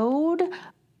showed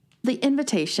the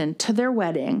invitation to their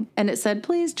wedding and it said,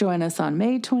 please join us on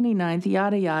May 29th,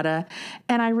 yada, yada.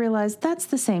 And I realized that's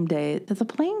the same day that the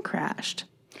plane crashed.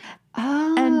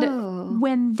 Oh. And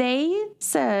when they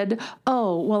said,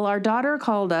 oh, well, our daughter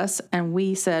called us and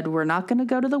we said, we're not going to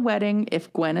go to the wedding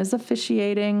if Gwen is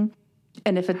officiating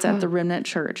and if it's at the Remnant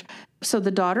Church. So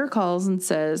the daughter calls and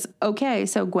says, okay,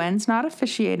 so Gwen's not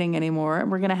officiating anymore and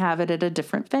we're going to have it at a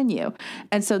different venue.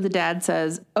 And so the dad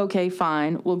says, okay,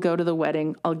 fine, we'll go to the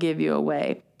wedding. I'll give you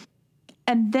away.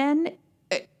 And then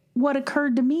what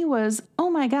occurred to me was, oh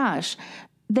my gosh,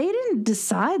 they didn't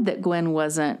decide that Gwen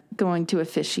wasn't going to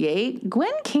officiate.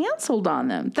 Gwen canceled on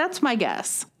them. That's my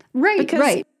guess. Right, Because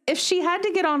right. if she had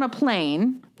to get on a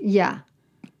plane, Yeah.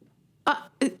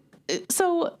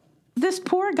 so this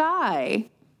poor guy,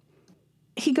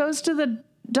 he goes to the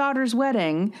daughter's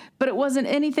wedding, but it wasn't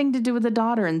anything to do with the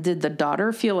daughter. And did the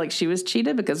daughter feel like she was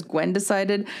cheated because Gwen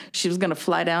decided she was going to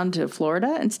fly down to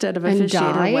Florida instead of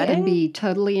officiate her wedding? And be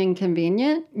totally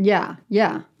inconvenient? Yeah.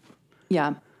 Yeah.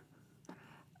 Yeah.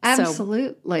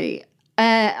 Absolutely.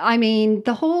 I mean,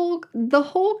 the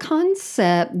whole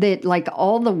concept that like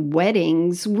all the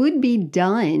weddings would be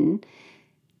done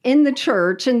in the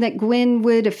church and that Gwen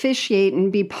would officiate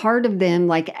and be part of them,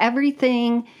 like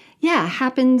everything,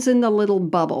 happens in the little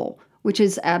bubble, which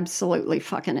is absolutely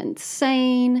fucking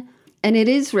insane. And it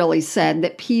is really sad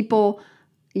that people,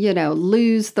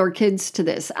 lose their kids to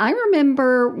this. I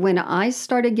remember when I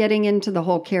started getting into the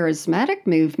whole charismatic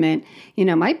movement,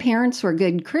 my parents were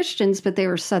good Christians, but they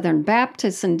were Southern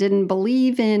Baptists and didn't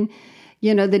believe in,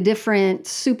 the different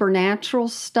supernatural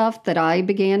stuff that I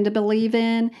began to believe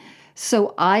in.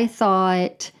 So I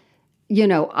thought,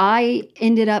 I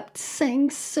ended up saying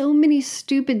so many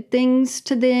stupid things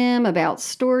to them about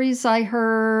stories I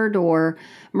heard or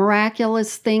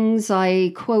miraculous things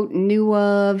I, quote, knew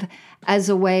of as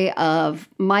a way of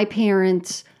my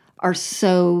parents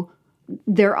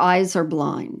their eyes are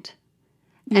blind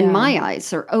and my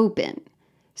eyes are open.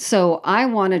 So I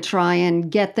want to try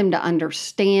and get them to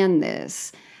understand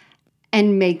this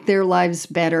and make their lives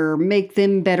better, make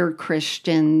them better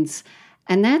Christians.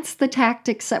 And that's the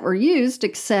tactics that were used,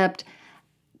 except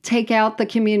take out the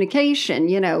communication.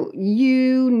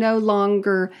 You no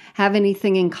longer have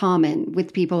anything in common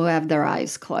with people who have their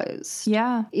eyes closed.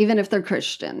 Yeah. Even if they're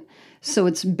Christian. So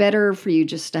it's better for you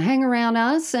just to hang around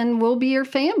us and we'll be your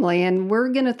family. And we're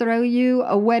going to throw you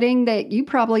a wedding that you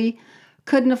probably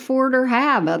couldn't afford or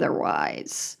have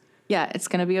otherwise. Yeah, it's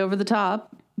going to be over the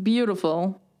top.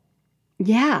 Beautiful.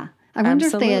 Yeah. I wonder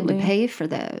if they had to Absolutely. pay for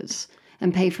those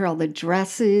and pay for all the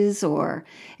dresses, or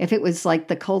if it was like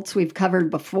the cults we've covered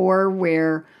before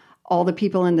where all the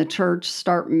people in the church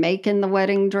start making the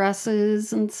wedding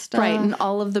dresses and stuff. Right, and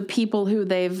all of the people who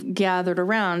they've gathered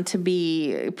around to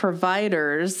be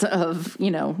providers of,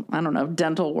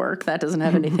 dental work. That doesn't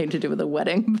have anything to do with a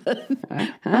wedding, but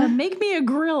make me a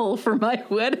grill for my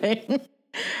wedding.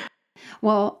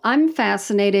 Well, I'm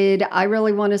fascinated. I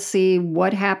really want to see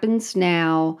what happens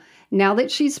now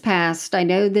that she's passed. I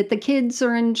know that the kids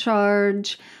are in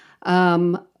charge,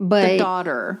 but The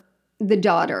daughter. the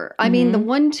daughter. I mean, the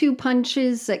 1-2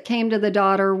 punches that came to the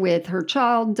daughter with her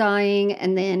child dying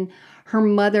and then her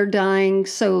mother dying.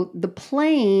 So the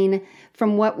plane,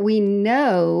 from what we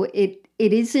know, it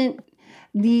isn't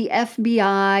the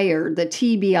FBI or the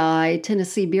TBI,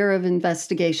 Tennessee Bureau of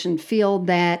Investigation, feel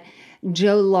that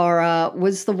Joe Lara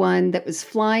was the one that was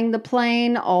flying the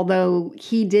plane, although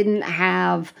he didn't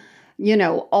have,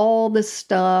 all the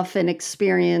stuff and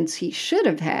experience he should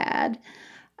have had.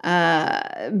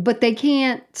 But they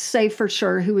can't say for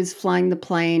sure who was flying the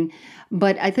plane.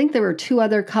 But I think there were 2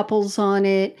 other couples on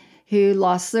it who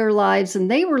lost their lives, and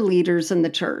they were leaders in the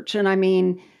church. And I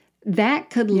mean,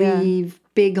 that could leave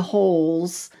big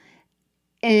holes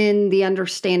in the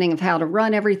understanding of how to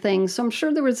run everything. So I'm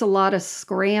sure there was a lot of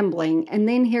scrambling. And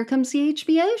then here comes the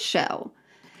HBO show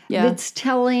that's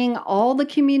telling all the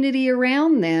community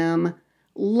around them,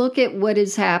 look at what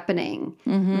is happening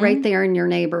right there in your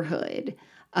neighborhood.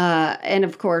 And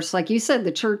of course, like you said,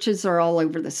 the churches are all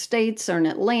over the states. They're in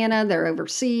Atlanta, they're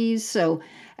overseas. So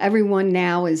everyone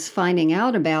now is finding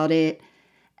out about it.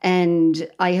 And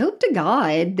I hope to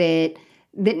God that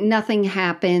nothing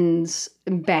happens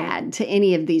bad to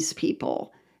any of these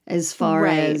people as far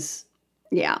as,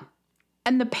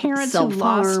 And the parents who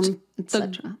lost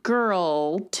the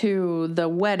girl to the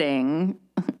wedding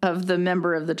of the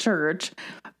member of the church,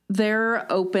 they're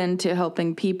open to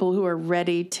helping people who are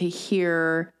ready to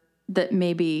hear that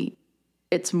maybe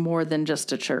it's more than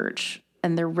just a church,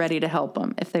 and they're ready to help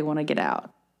them if they want to get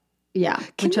out. Yeah,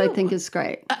 which I think is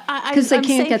great. Because they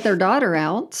can't get their daughter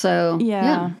out, so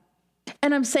yeah.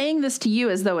 And I'm saying this to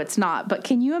you as though it's not, but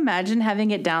can you imagine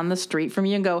having it down the street from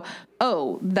you and go,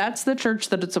 oh, that's the church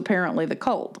that it's apparently the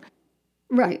cult.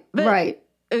 Right, right.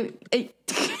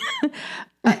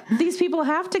 These people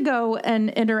have to go and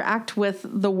interact with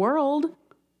the world.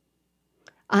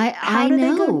 How do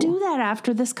they go do that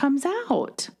after this comes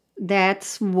out?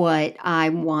 That's what I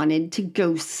wanted to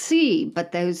go see,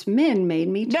 but those men made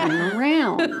me turn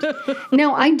around.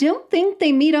 Now, I don't think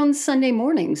they meet on Sunday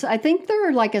mornings. I think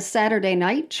they're like a Saturday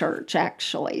night church,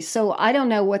 actually. So I don't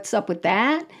know what's up with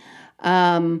that.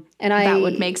 That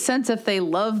would make sense if they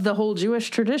love the whole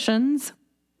Jewish traditions.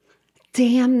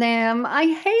 Damn them. I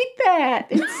hate that.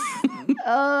 It's,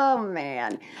 oh,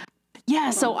 man.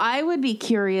 Yeah, so I would be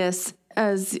curious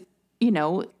as,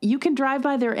 you can drive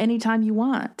by there anytime you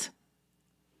want.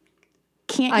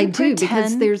 Can't you I do, because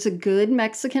pretend- there's a good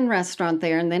Mexican restaurant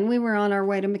there, and then we were on our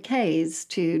way to McKay's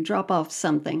to drop off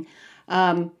something.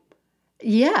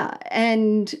 Yeah,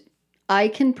 and I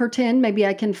can pretend, maybe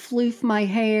I can floof my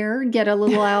hair, get a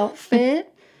little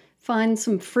outfit, find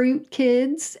some fruit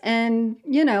kids, and,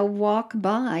 walk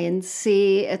by and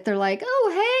see if they're like,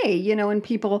 oh, hey, and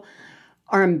people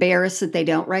are embarrassed that they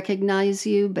don't recognize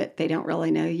you, but they don't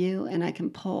really know you, and I can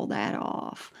pull that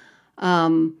off.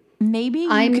 Maybe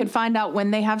you could find out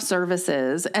when they have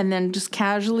services and then just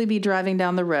casually be driving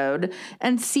down the road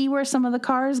and see where some of the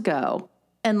cars go.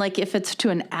 And like if it's to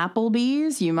an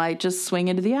Applebee's, you might just swing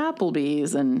into the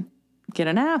Applebee's and get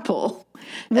an apple.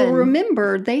 Well,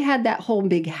 remember, they had that whole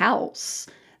big house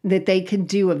that they could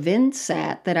do events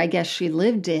at that I guess she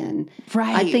lived in.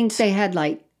 Right. I think they had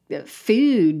like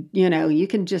food, you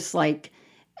can just like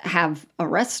have a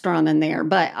restaurant in there.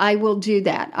 But I will do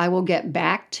that. I will get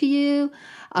back to you.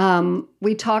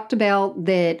 We talked about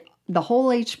that the whole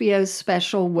HBO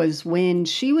special was when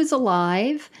she was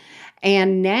alive,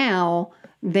 and now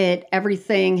that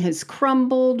everything has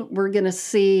crumbled, we're going to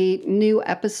see new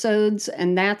episodes,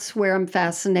 and that's where I'm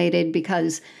fascinated,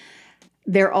 because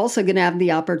they're also going to have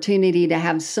the opportunity to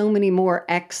have so many more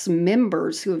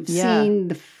ex-members who have seen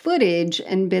the footage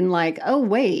and been like, oh,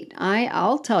 wait,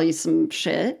 I'll tell you some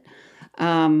shit.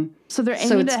 So they're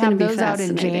aiming to have those out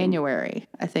in January,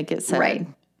 I think it said. Right.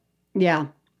 Yeah.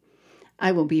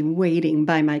 I will be waiting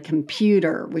by my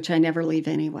computer, which I never leave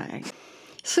anyway.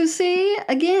 So see,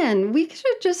 again, we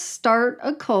should just start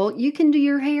a cult. You can do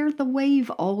your hair the way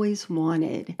you've always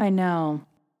wanted. I know.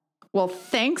 Well,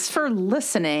 thanks for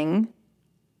listening.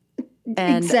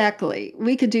 And exactly.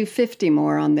 We could do 50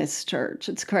 more on this church.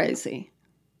 It's crazy.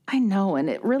 I know. And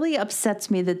it really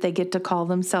upsets me that they get to call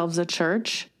themselves a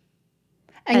church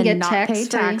and get not pay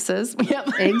taxes. Yep.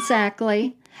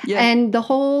 Exactly. Yeah. And the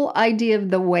whole idea of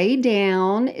the way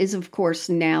down is, of course,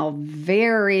 now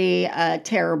very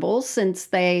terrible, since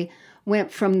they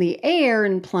went from the air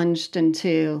and plunged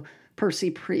into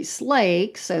Percy Priest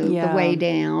Lake, so the way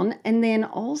down. And then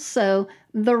also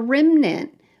the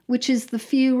remnant, which is the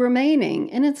few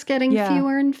remaining, and it's getting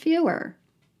fewer and fewer.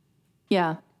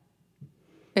 Yeah.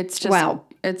 It's just... Wow.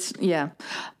 It's, the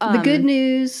good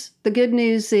news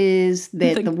is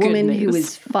that the woman who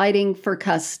is fighting for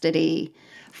custody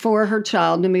for her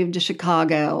child to move to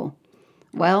Chicago,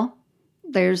 well,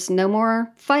 there's no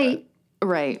more fight.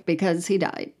 Right. Because he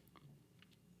died.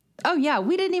 Oh, yeah.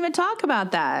 We didn't even talk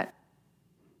about that.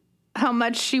 How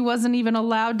much she wasn't even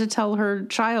allowed to tell her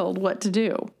child what to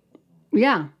do.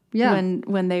 Yeah. Yeah. When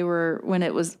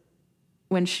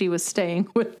she was staying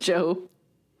with Joe.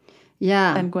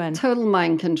 Yeah. And Gwen. Total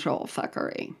mind control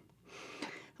fuckery.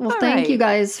 Well, thank you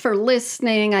guys for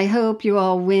listening. I hope you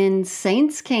all win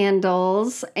Saints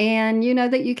candles. And you know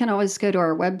that you can always go to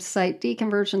our website,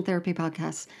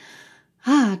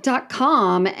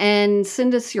 deconversiontherapypodcast.com, and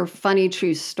send us your funny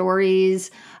true stories.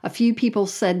 A few people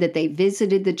said that they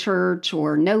visited the church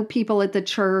or know people at the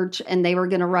church, and they were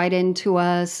going to write into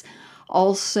us.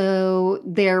 Also,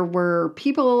 there were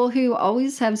people who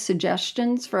always have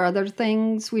suggestions for other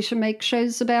things we should make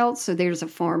shows about. So there's a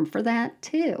form for that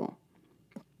too.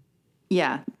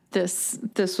 Yeah, this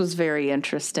was very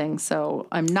interesting. So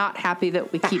I'm not happy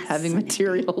that we keep having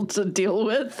material to deal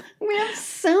with. We have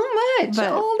so much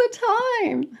all the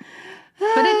time.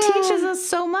 But it teaches us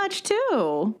so much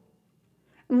too.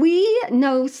 We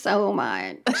know so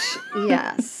much.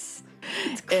 Yes.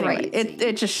 It's crazy. Anyway,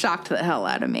 it just shocked the hell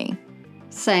out of me.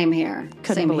 Same here.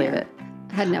 Couldn't believe it.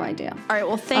 Had no idea. All right.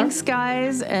 Well, thanks,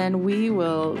 guys. And we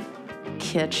will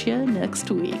catch you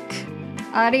next week.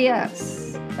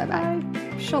 Adios. Bye-bye.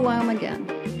 Shalom again.